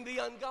convincing the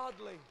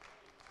ungodly.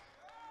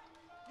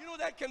 You know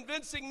what that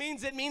convincing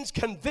means? It means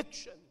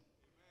conviction.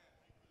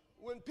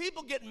 When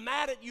people get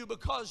mad at you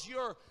because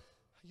you're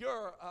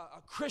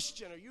a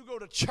Christian, or you go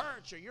to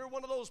church, or you're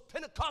one of those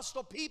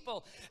Pentecostal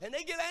people, and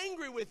they get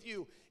angry with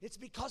you, it's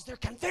because they're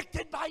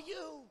convicted by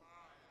you.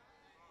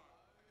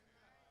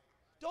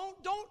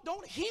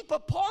 Don't heap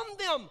upon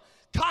them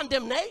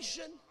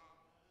condemnation,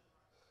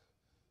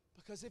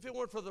 because if it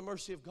weren't for the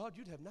mercy of God,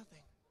 you'd have nothing.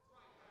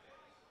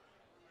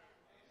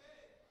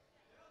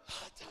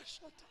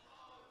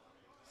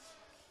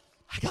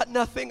 I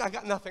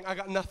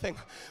got nothing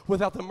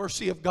without the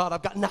mercy of God.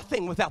 I've got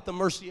nothing without the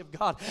mercy of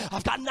God.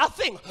 I've got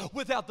nothing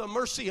without the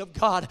mercy of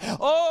God.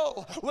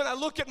 Oh, when I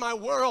look at my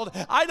world,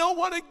 I don't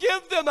want to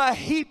give them a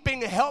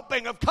heaping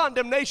helping of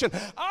condemnation.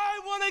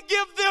 I want to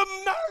give them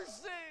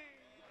mercy.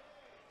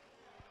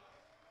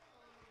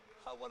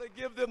 I want to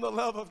give them the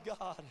love of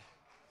God.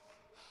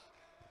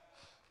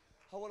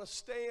 I want to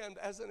stand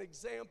as an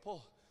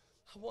example.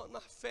 I want my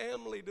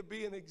family to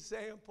be an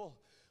example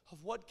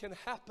of what can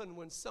happen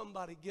when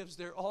somebody gives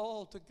their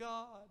all to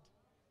God.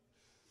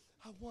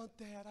 I want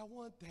that. I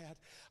want that.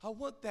 I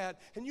want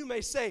that. And you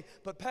may say,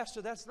 but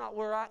Pastor, that's not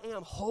where I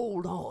am.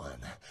 Hold on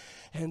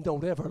and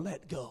don't ever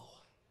let go.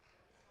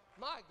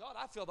 My God,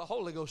 I feel the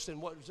Holy Ghost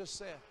in what was just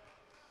said.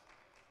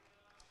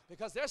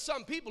 Because there's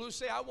some people who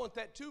say, I want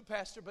that too,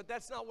 Pastor, but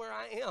that's not where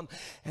I am.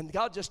 And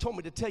God just told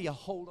me to tell you,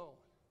 hold on.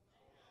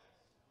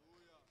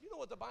 You know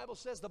what the Bible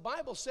says? The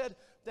Bible said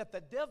that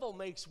the devil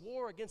makes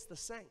war against the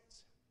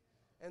saints.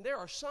 And there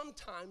are some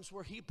times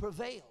where he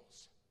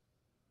prevails.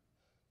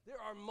 There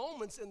are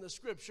moments in the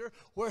scripture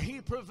where he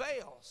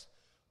prevails.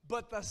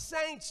 But the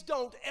saints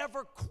don't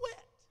ever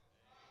quit.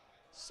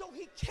 So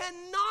he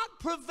cannot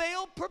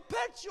prevail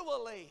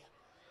perpetually.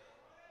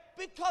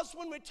 Because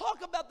when we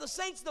talk about the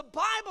saints, the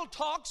Bible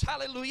talks,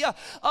 hallelujah,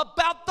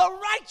 about the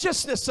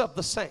righteousness of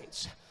the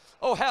saints.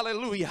 Oh,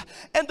 hallelujah.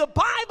 And the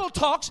Bible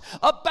talks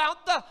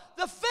about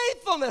the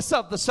faithfulness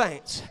of the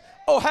saints.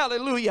 Oh,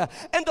 hallelujah.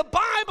 And the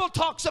Bible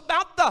talks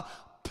about the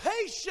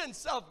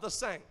patience of the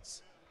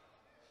saints.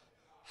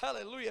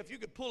 Hallelujah. If you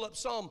could pull up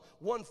Psalm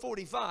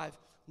 145,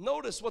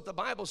 notice what the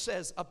Bible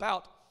says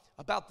about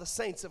the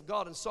saints of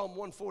God in Psalm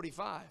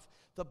 145.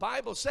 The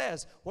Bible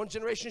says, one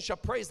generation shall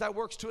praise thy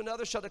works to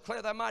another, shall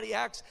declare thy mighty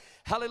acts.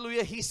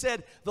 Hallelujah. He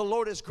said, the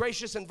Lord is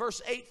gracious, in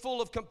verse 8,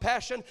 full of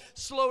compassion,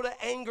 slow to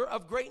anger,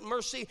 of great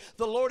mercy.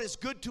 The Lord is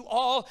good to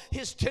all.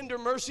 His tender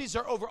mercies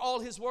are over all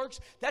his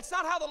works. That's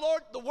not how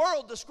the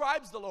world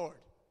describes the Lord.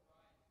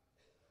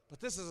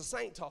 But this is a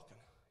saint talking.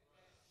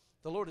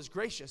 The Lord is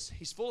gracious.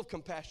 He's full of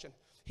compassion.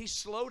 He's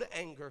slow to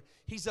anger.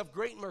 He's of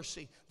great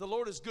mercy. The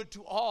Lord is good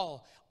to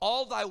all.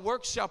 All thy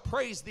works shall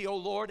praise thee, O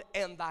Lord,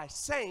 and thy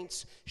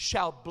saints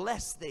shall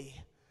bless thee.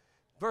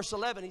 Verse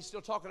 11, he's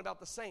still talking about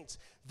the saints.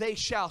 They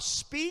shall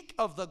speak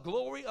of the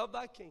glory of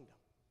thy kingdom.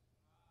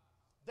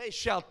 They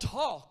shall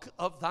talk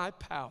of thy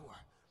power,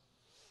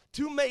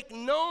 to make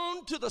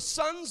known to the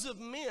sons of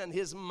men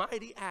his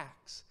mighty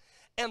acts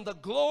and the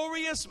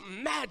glorious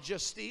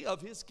majesty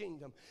of his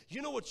kingdom.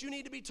 You know what you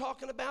need to be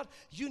talking about?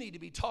 You need to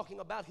be talking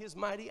about his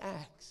mighty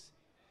acts.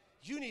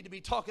 You need to be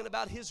talking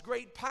about his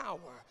great power.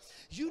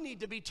 You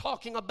need to be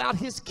talking about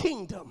his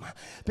kingdom,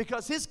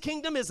 because his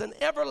kingdom is an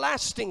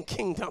everlasting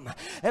kingdom,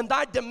 and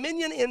thy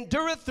dominion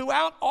endureth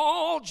throughout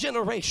all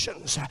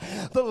generations.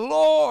 The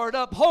Lord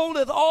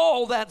upholdeth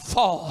all that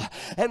fall,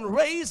 and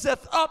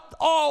raiseth up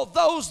all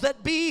those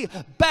that be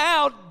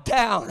bowed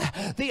down.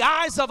 The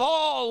eyes of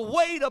all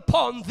wait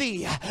upon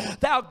thee.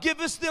 Thou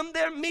givest them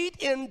their meat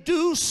in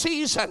due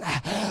season.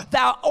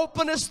 Thou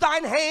openest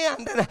thine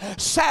hand and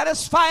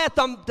satisfieth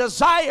the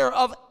desire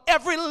of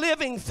every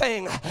living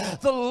thing.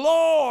 The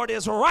Lord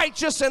is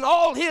righteous in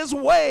all his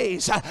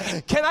ways.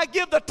 Can I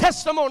give the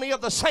testimony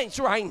of the saints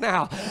right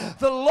now?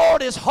 The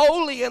Lord is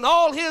holy in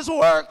all his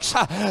works.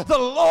 The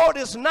Lord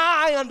is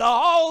nigh unto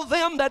all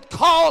them that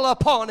call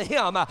upon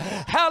him.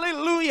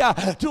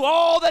 Hallelujah. To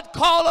all that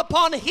call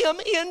upon him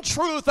in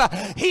truth,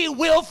 he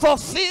will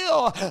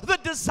fulfill the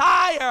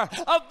desire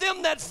of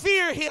them that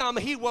fear him.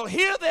 He will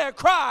hear their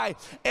cry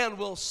and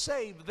will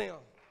save them.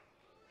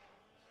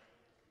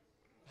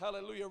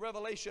 Hallelujah.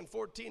 Revelation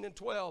 14 and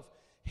 12.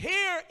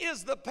 Here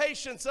is the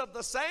patience of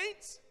the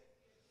saints.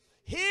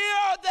 Here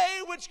are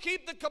they which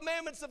keep the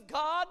commandments of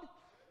God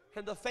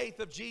and the faith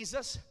of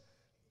Jesus.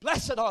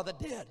 Blessed are the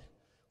dead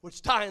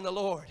which die in the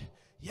Lord.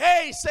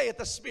 Yea, saith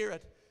the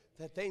Spirit,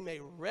 that they may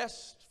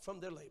rest from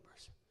their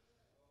labors,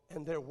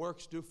 and their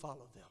works do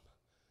follow them.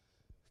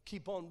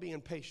 Keep on being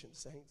patient,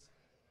 saints.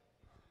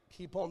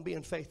 Keep on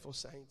being faithful,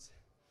 saints.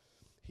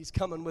 He's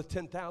coming with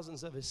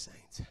 10,000s of his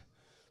saints.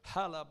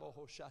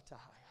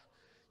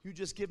 You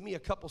just give me a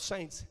couple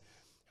saints,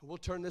 and we'll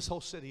turn this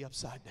whole city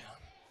upside down.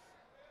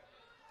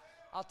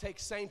 I'll take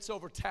saints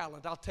over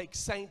talent. I'll take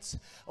saints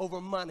over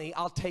money.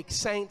 I'll take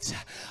saints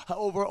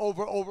over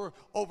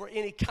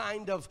any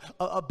kind of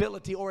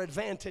ability or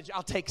advantage.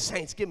 I'll take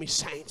saints. Give me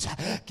saints.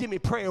 Give me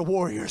prayer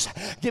warriors.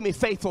 Give me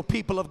faithful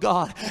people of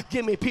God.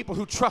 Give me people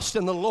who trust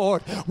in the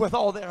Lord with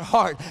all their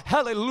heart.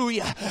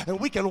 Hallelujah. And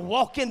we can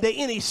walk into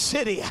any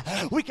city.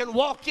 We can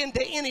walk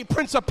into any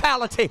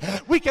principality.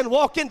 We can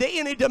walk into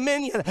any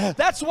dominion.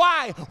 That's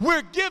why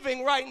we're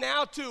giving right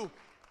now to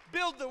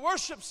build the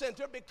worship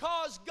center,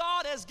 because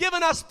God has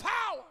given us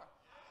power.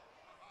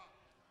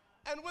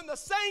 And when the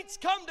saints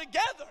come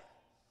together,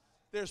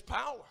 there's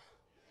power.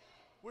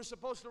 We're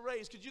supposed to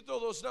raise, could you throw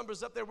those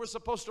numbers up there? We're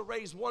supposed to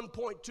raise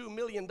 $1.2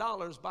 million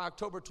by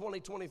October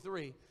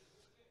 2023.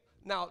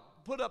 Now,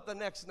 put up the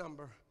next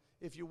number,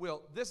 if you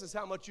will. This is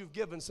how much you've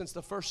given since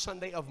the first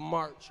Sunday of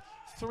March.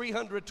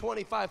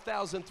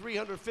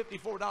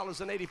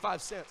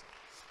 $325,354.85.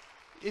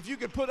 If you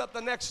could put up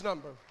the next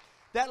number.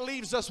 That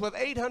leaves us with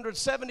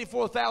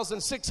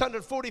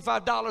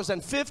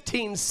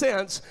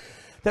 $874,645.15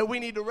 that we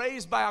need to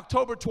raise by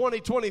October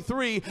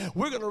 2023.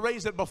 We're going to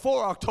raise it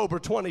before October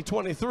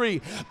 2023,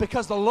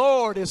 because the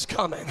Lord is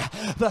coming.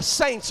 The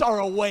saints are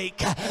awake.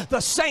 The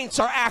saints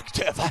are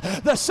active.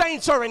 The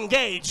saints are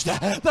engaged.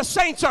 The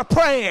saints are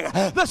praying.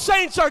 The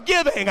saints are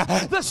giving.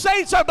 The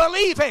saints are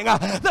believing.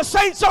 The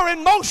saints are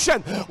in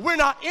motion. We're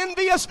not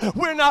envious.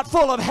 We're not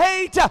full of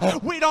hate.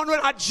 We're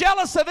not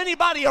jealous of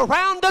anybody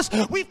around us.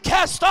 We've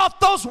cast off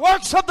those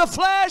works of the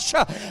flesh.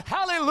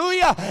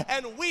 Hallelujah.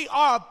 And we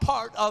are a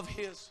part of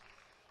his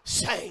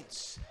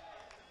saints.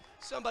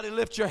 Somebody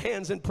lift your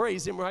hands and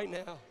praise him right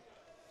now.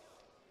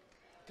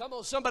 Come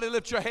on, somebody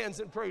lift your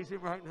hands and praise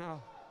him right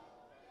now.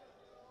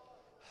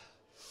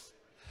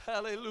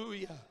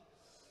 Hallelujah.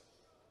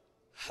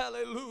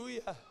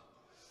 Hallelujah.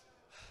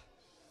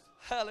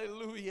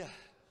 Hallelujah.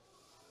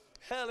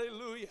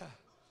 Hallelujah.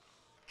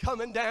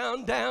 Coming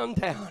down, down,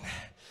 down.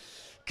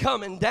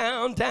 Coming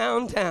down,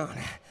 down, down.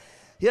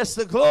 Yes,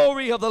 the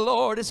glory of the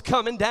Lord is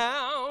coming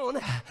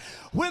down.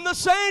 When the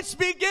saints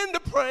begin to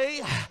pray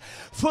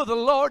for the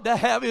Lord to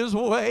have his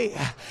way,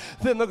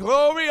 then the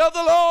glory of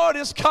the Lord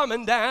is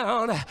coming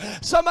down.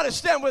 Somebody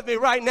stand with me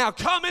right now.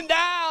 Coming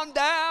down,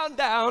 down,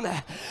 down.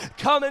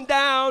 Coming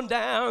down,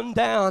 down,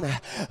 down.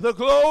 The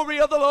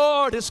glory of the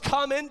Lord is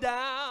coming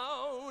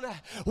down.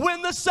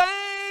 When the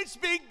saints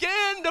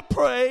begin to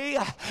pray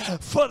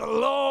for the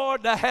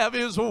Lord to have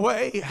his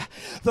way,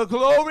 the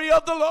glory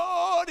of the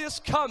Lord is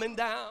coming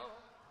down.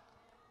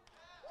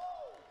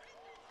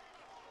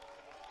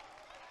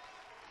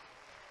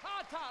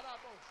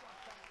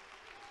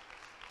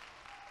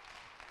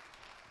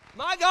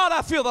 My God,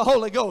 I feel the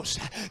Holy Ghost.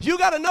 You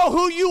got to know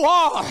who you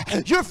are.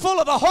 You're full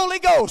of the Holy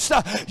Ghost.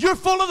 You're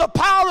full of the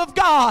power of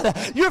God.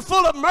 You're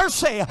full of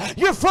mercy.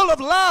 You're full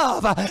of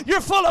love. You're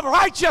full of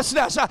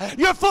righteousness.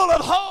 You're full of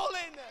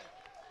holiness.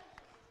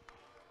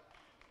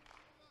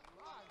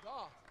 My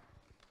God.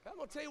 I'm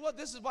going to tell you what,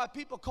 this is why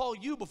people call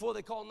you before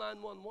they call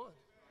 911.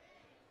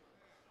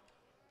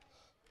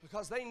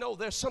 Because they know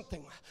there's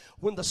something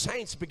when the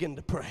saints begin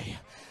to pray.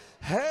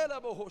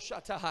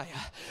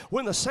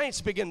 When the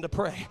saints begin to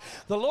pray.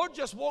 The Lord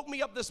just woke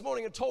me up this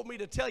morning and told me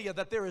to tell you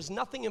that there is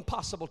nothing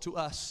impossible to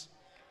us.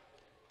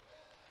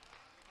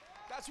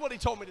 That's what he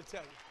told me to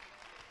tell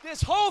you.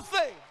 This whole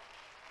thing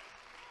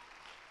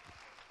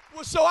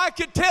was so I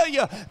could tell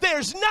you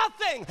there's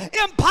nothing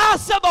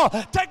impossible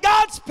to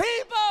God's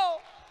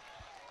people.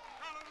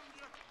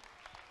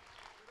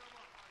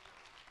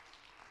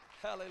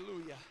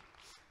 Hallelujah.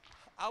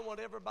 I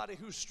want everybody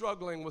who's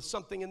struggling with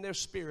something in their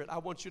spirit, I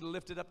want you to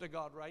lift it up to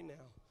God right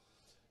now.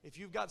 If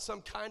you've got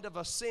some kind of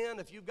a sin,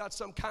 if you've got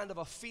some kind of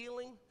a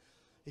feeling,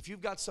 if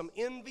you've got some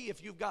envy,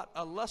 if you've got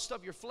a lust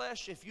of your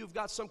flesh, if you've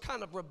got some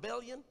kind of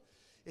rebellion,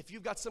 if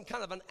you've got some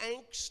kind of an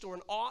angst or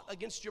an ought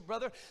against your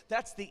brother,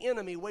 that's the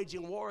enemy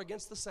waging war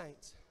against the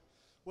saints.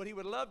 What he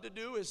would love to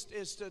do is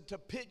to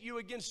pit you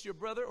against your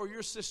brother or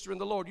your sister in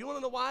the Lord. You want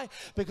to know why?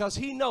 Because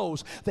he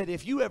knows that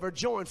if you ever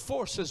join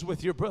forces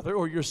with your brother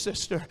or your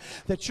sister,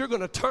 that you're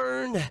going to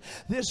turn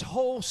this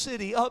whole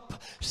city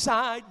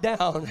upside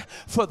down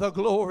for the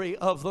glory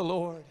of the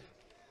Lord.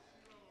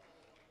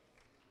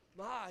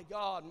 My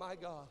God, my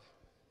God.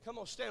 Come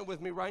on, stand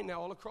with me right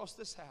now all across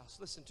this house.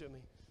 Listen to me.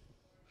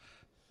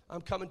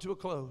 I'm coming to a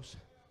close.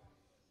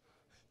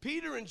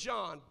 Peter and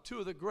John, two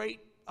of the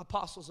great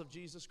apostles of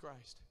Jesus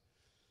Christ.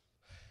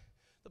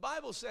 The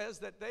Bible says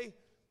that they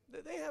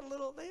had a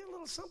little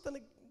something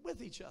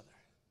with each other.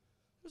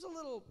 There's a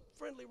little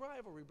friendly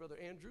rivalry, Brother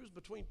Andrews,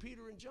 between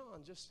Peter and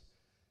John. Just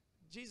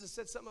Jesus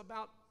said something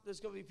about there's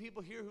going to be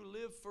people here who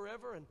live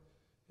forever, and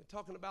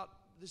talking about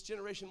this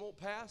generation won't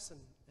pass,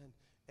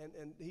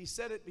 and he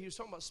said it. He was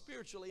talking about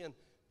spiritually, and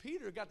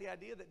Peter got the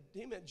idea that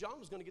he meant John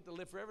was going to get to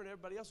live forever, and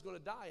everybody else was going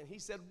to die. And he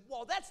said,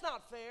 "Well, that's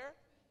not fair.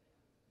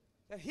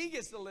 That he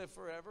gets to live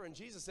forever." And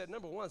Jesus said,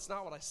 "Number one, it's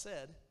not what I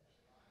said.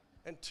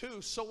 And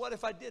two, so what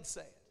if I did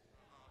say it?"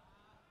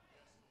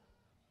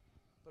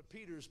 But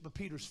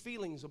Peter's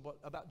feelings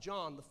about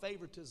John, the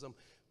favoritism,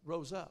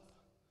 rose up.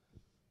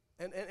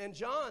 And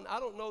John, I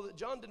don't know that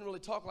John didn't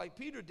really talk like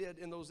Peter did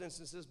in those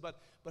instances, but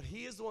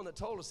he is the one that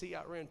told us he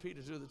outran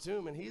Peter to the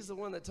tomb, and he's the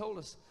one that told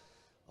us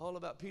all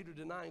about Peter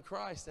denying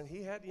Christ. And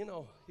he had,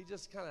 he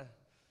just kind of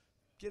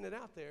getting it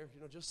out there,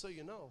 just so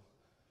you know.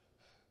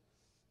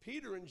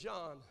 Peter and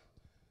John,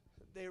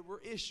 there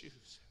were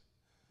issues.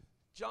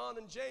 John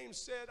and James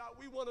said,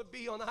 "We want to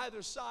be on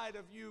either side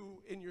of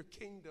you in your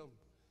kingdom."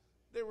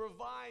 They were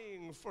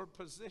vying for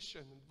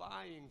position,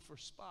 vying for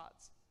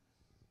spots.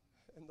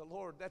 And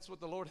that's what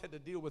the Lord had to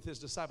deal with his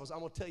disciples. I'm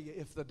going to tell you,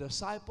 if the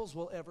disciples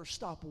will ever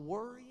stop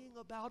worrying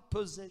about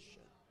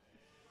position,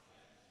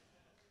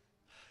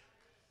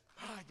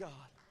 my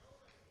God,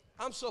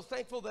 I'm so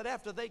thankful that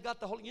after they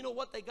got the Holy,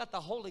 they got the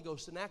Holy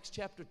Ghost in Acts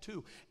chapter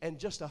 2. And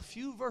just a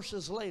few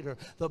verses later,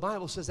 the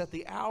Bible says at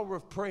the hour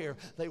of prayer,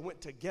 they went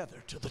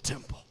together to the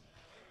temple.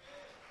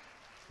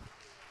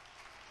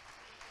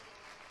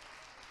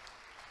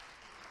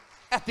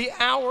 At the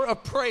hour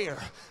of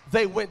prayer,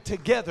 they went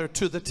together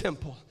to the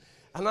temple.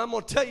 And I'm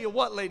going to tell you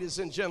what, ladies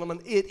and gentlemen,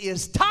 it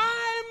is time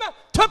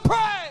to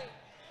pray.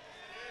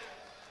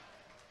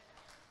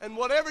 And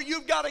whatever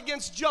you've got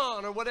against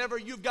John or whatever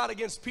you've got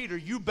against Peter,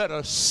 you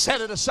better set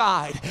it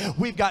aside.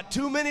 We've got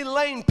too many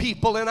lame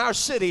people in our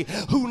city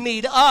who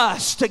need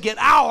us to get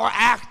our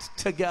act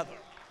together.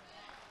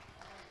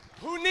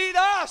 Who need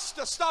us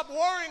to stop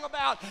worrying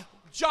about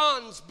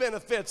John's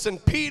benefits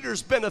and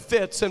Peter's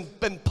benefits and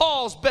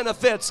Paul's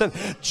benefits and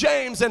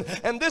James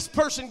and this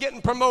person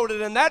getting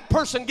promoted and that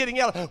person getting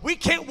out. We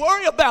can't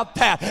worry about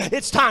that.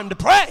 It's time to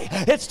pray.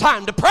 It's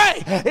time to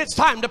pray. It's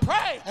time to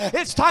pray.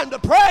 It's time to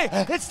pray.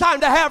 It's time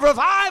to have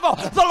revival.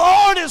 The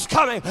Lord is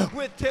coming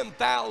with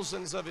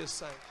 10,000s of his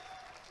saints.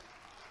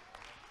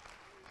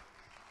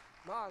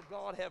 My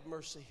God, have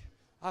mercy.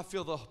 I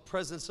feel the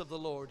presence of the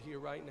Lord here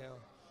right now.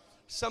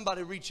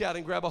 Somebody reach out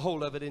and grab a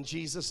hold of it in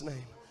Jesus'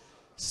 name.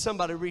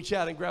 Somebody reach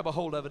out and grab a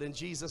hold of it in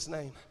Jesus'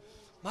 name.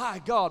 My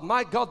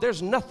God,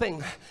 there's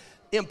nothing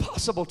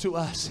impossible to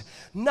us.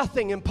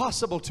 Nothing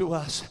impossible to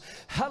us.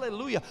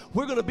 Hallelujah.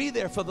 We're going to be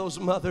there for those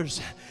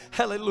mothers.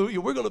 Hallelujah.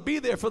 We're going to be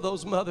there for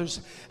those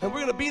mothers. And we're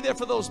going to be there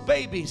for those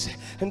babies.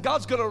 And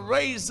God's going to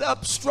raise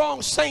up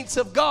strong saints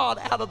of God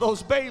out of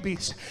those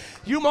babies.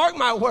 You mark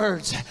my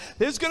words.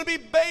 There's going to be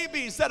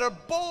babies that are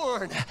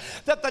born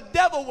that the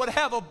devil would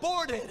have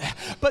aborted.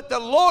 But the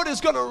Lord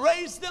is going to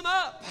raise them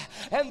up.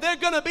 And they're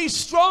going to be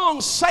strong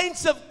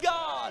saints of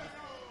God.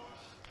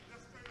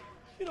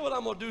 You know what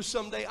I'm going to do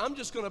someday? I'm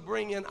going to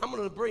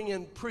bring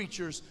in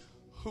preachers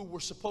who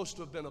were supposed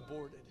to have been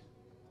aborted.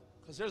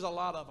 Because there's a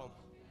lot of them.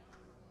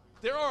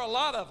 There are a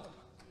lot of them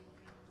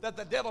that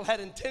the devil had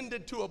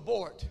intended to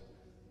abort.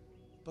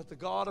 But the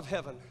God of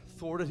heaven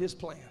thwarted his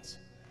plans.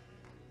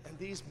 And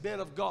these men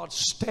of God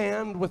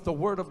stand with the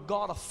word of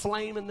God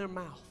aflame in their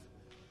mouth.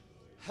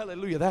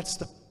 Hallelujah. That's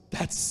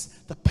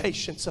the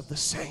patience of the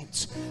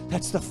saints.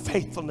 That's the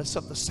faithfulness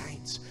of the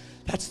saints.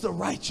 That's the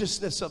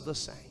righteousness of the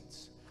saints.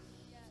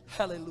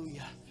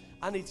 Hallelujah.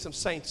 I need some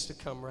saints to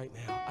come right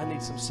now. I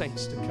need some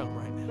saints to come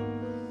right now.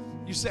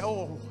 You say,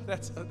 oh,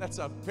 that's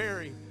a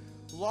very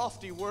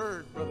lofty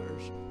word,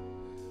 brothers.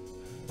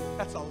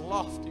 That's a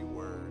lofty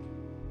word.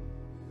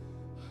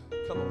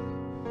 Come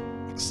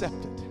on,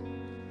 accept it.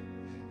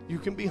 You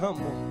can be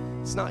humble.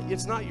 It's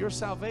not your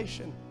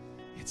salvation.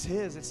 It's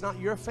His. It's not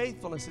your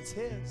faithfulness. It's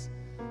His.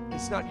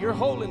 It's not your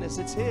holiness.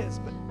 It's His.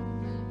 But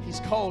He's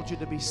called you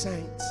to be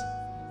saints.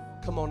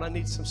 Come on, I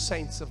need some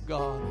saints of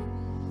God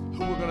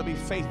who are going to be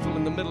faithful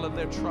in the middle of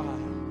their trial.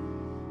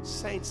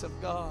 Saints of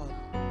God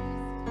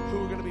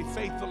who are going to be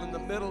faithful in the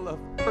middle of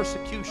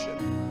persecution.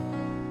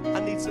 I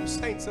need some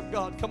saints of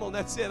God. Come on,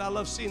 that's it. I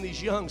love seeing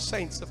these young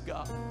saints of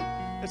God.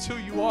 That's who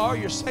you are.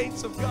 You're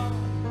saints of God.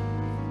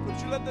 Don't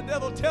you let the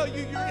devil tell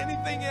you you're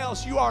anything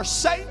else. You are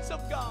saints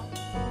of God.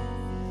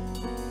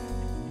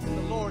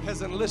 The Lord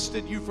has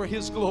enlisted you for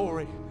His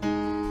glory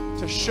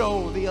to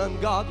show the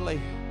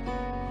ungodly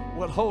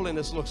what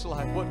holiness looks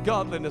like, what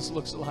godliness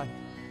looks like.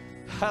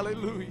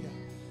 Hallelujah.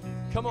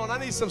 Come on, I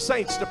need some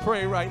saints to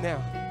pray right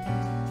now.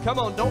 Come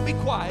on, don't be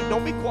quiet.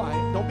 Don't be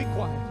quiet. Don't be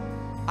quiet.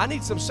 I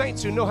need some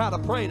saints who know how to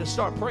pray to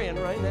start praying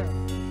right now.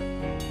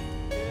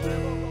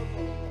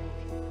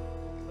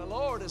 The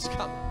Lord is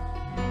coming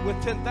with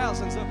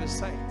 10,000s of His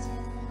saints.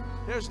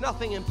 There's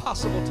nothing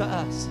impossible to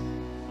us.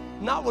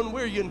 Not when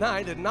we're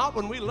united, not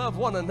when we love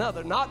one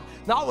another, not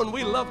when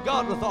we love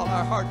God with all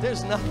our heart.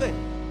 There's nothing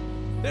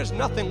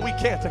we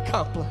can't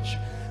accomplish.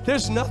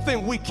 There's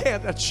nothing we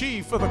can't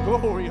achieve for the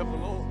glory of the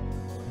Lord.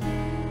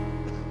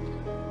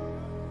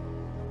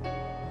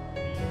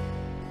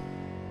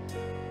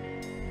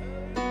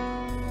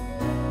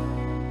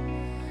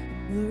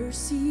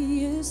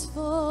 Mercy is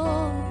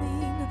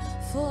falling,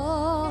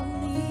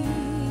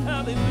 falling.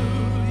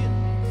 Hallelujah.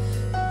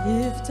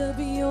 Lift up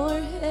your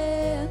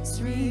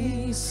hands,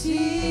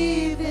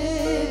 receive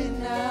it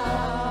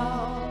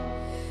now.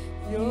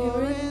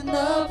 You're in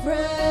the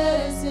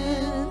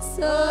presence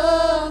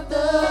of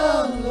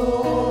the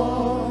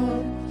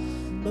Lord.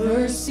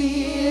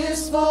 Mercy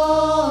is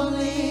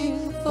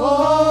falling,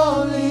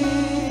 falling.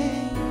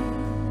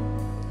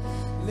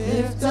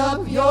 Lift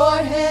up your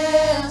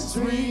hands,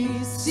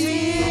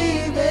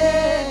 receive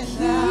it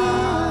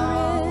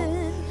now.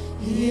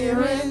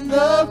 Here in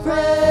the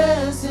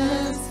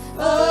presence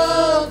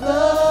of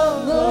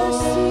the Lord.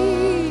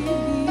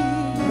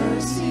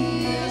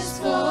 Mercy is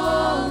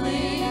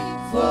falling,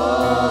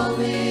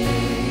 falling.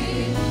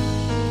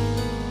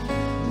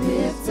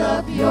 Lift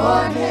up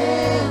your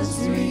hands,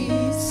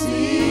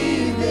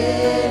 receive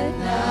it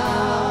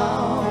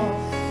now.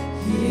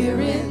 Here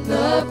in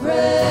the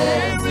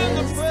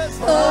presence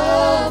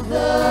of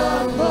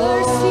the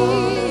Lord.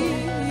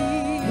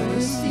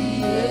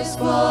 Mercy is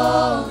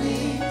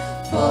falling,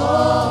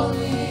 falling.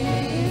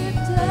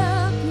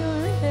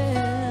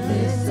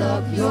 Lift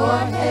up your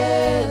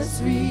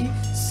hands,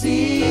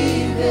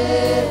 receive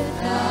it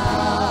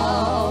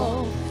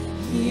now.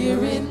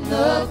 Here in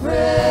the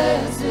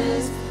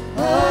presence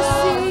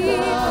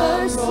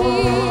of the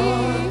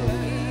Lord.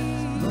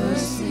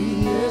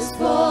 Mercy is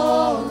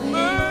falling,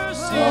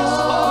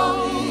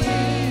 falling.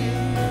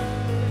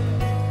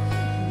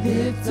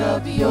 Lift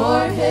up your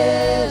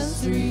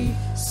hands,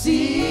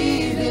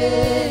 receive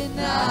it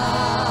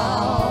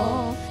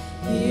now.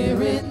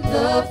 Here in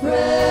the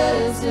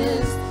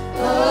presence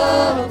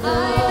of the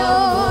Lord.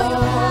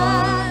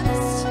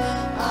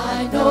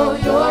 I know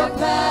your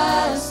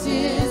past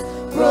is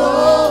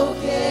broken.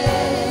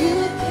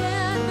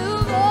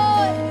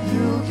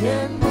 You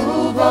can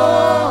move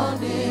on.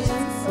 It's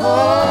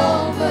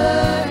over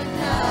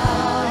now.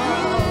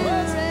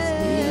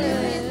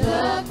 Here in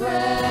the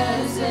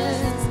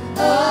presence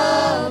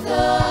of the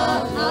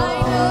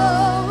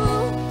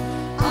Lord.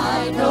 I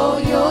know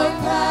your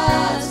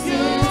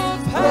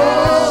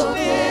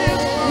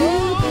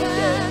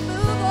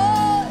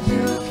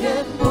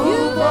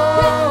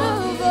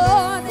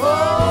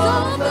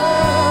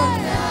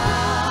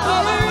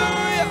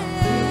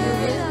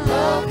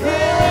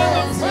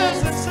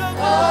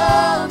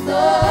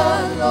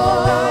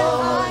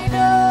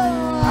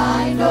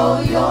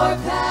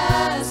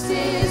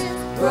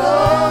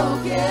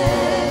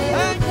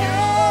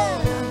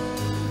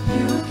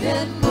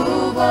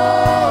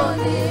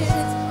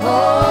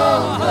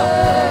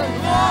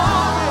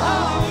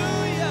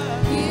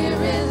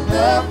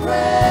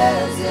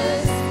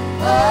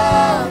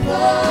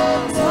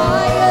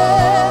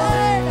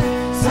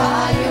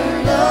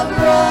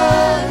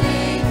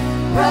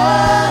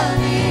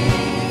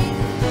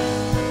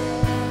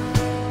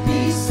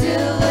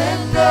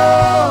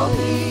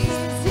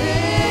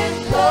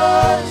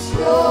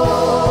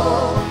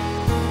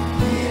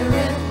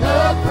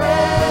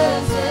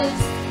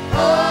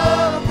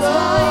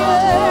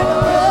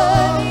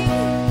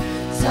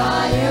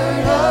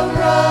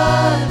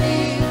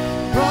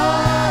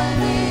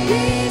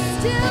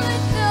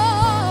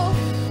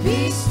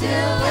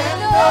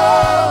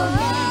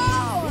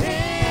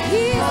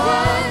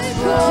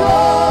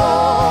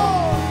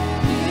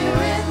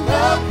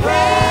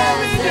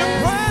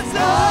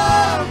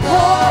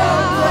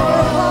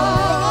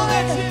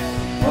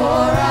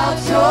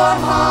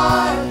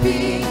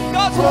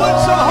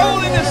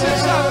kindness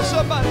inside of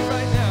somebody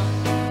right now.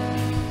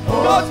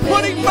 God's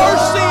putting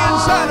mercy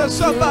inside of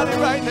somebody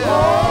right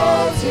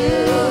now.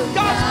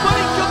 God's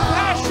putting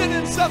compassion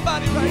in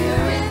somebody right now.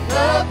 Here in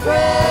the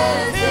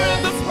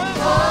presence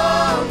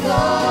of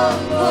the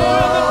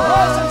Lord.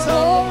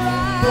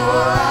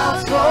 Pour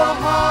out your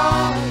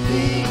heart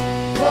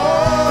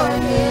before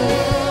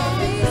Him.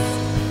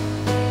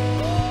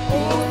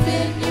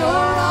 Open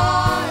your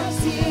arms,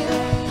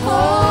 He'll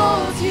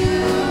hold you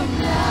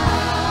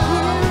now.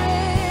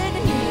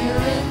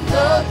 Here in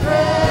the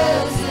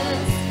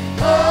presence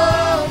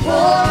of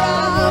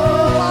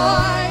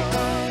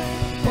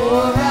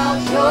pour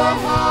out your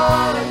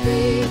heart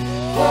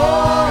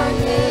before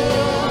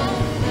Him.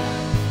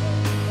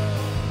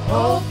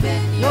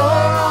 Open your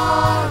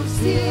arms,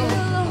 He'll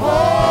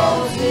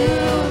hold you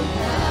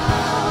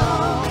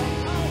now.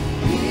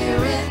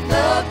 Here in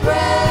the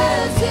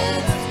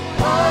presence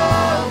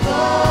of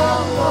the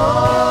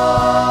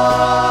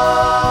Lord.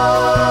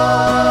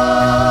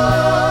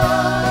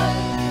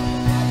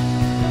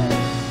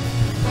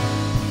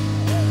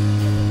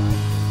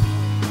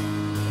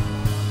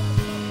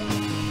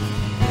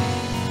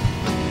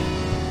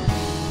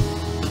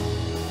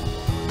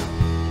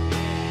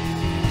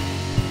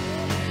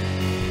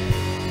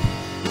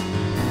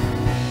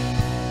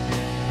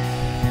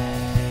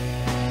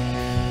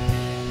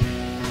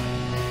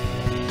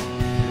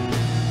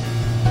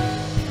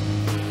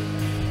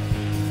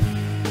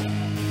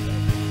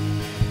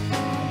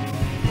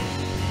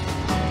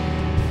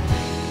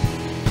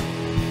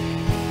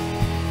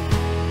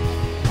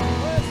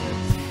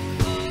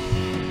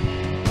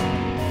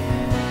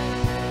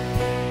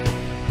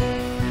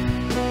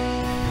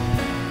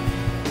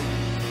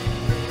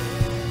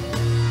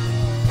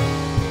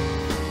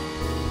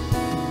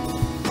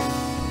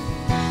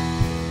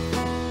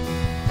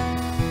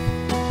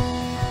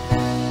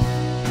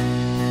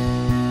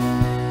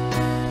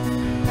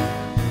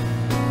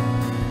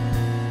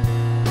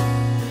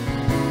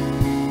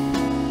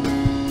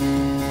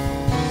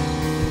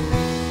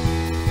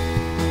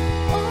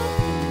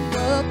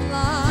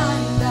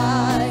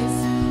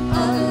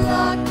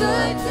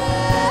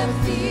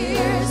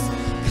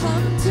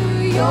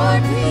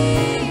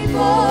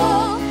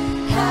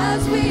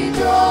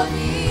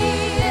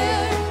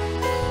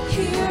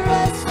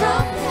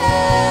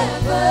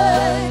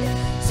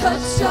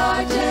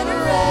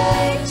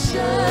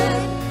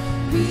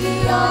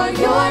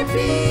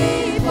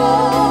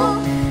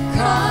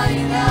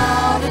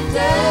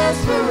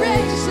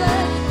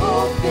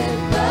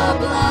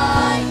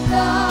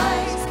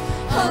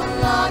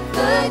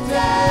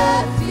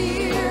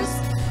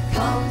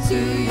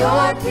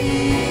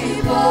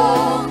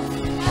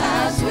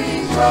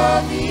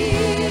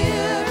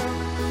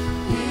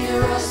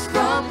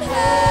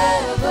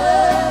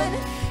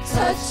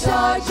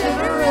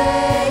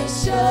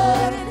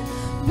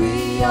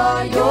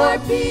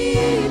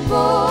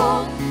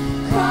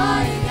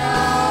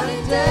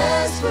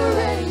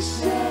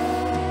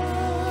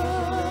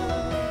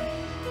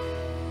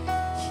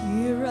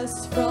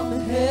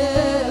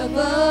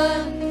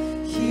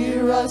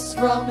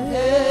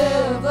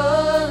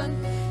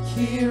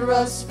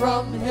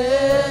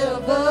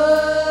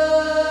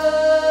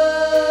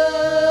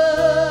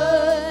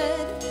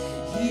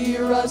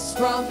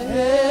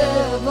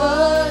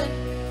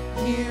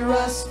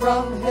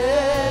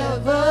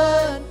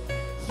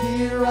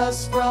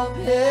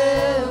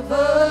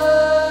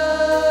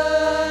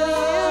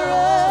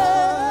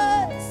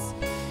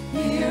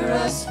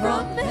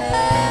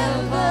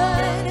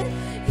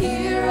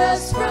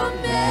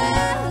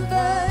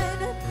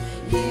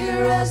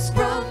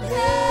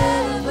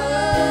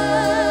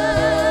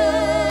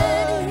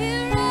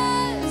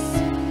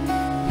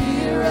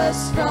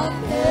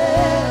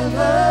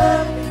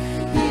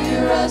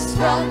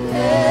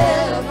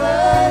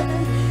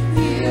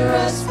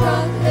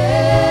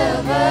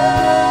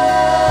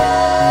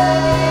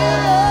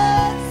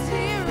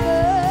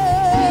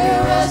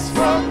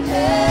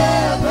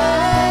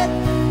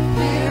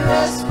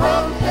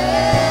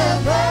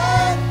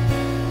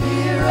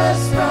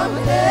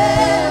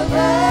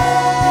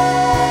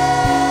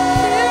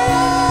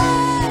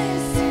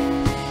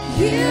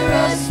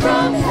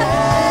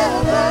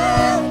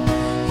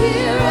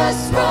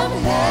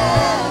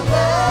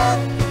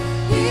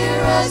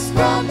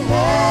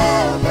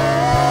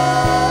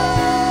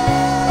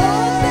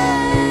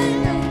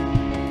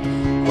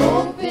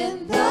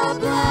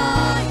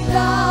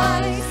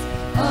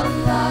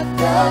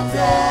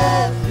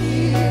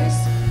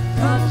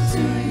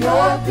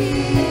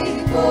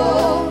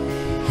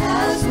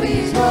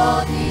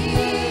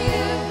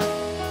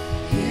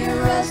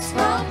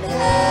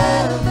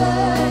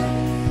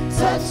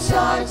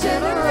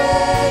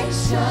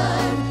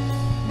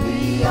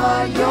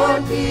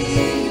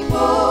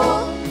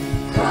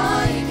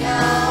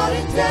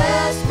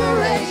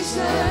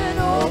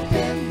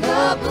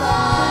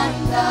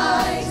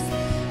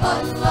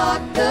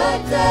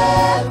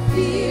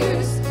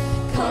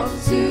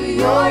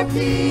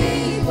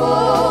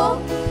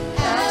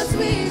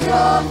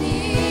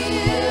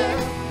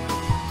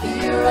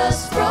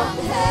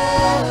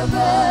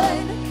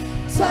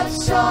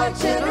 our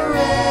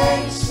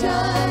generation.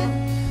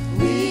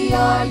 We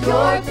are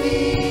your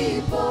people.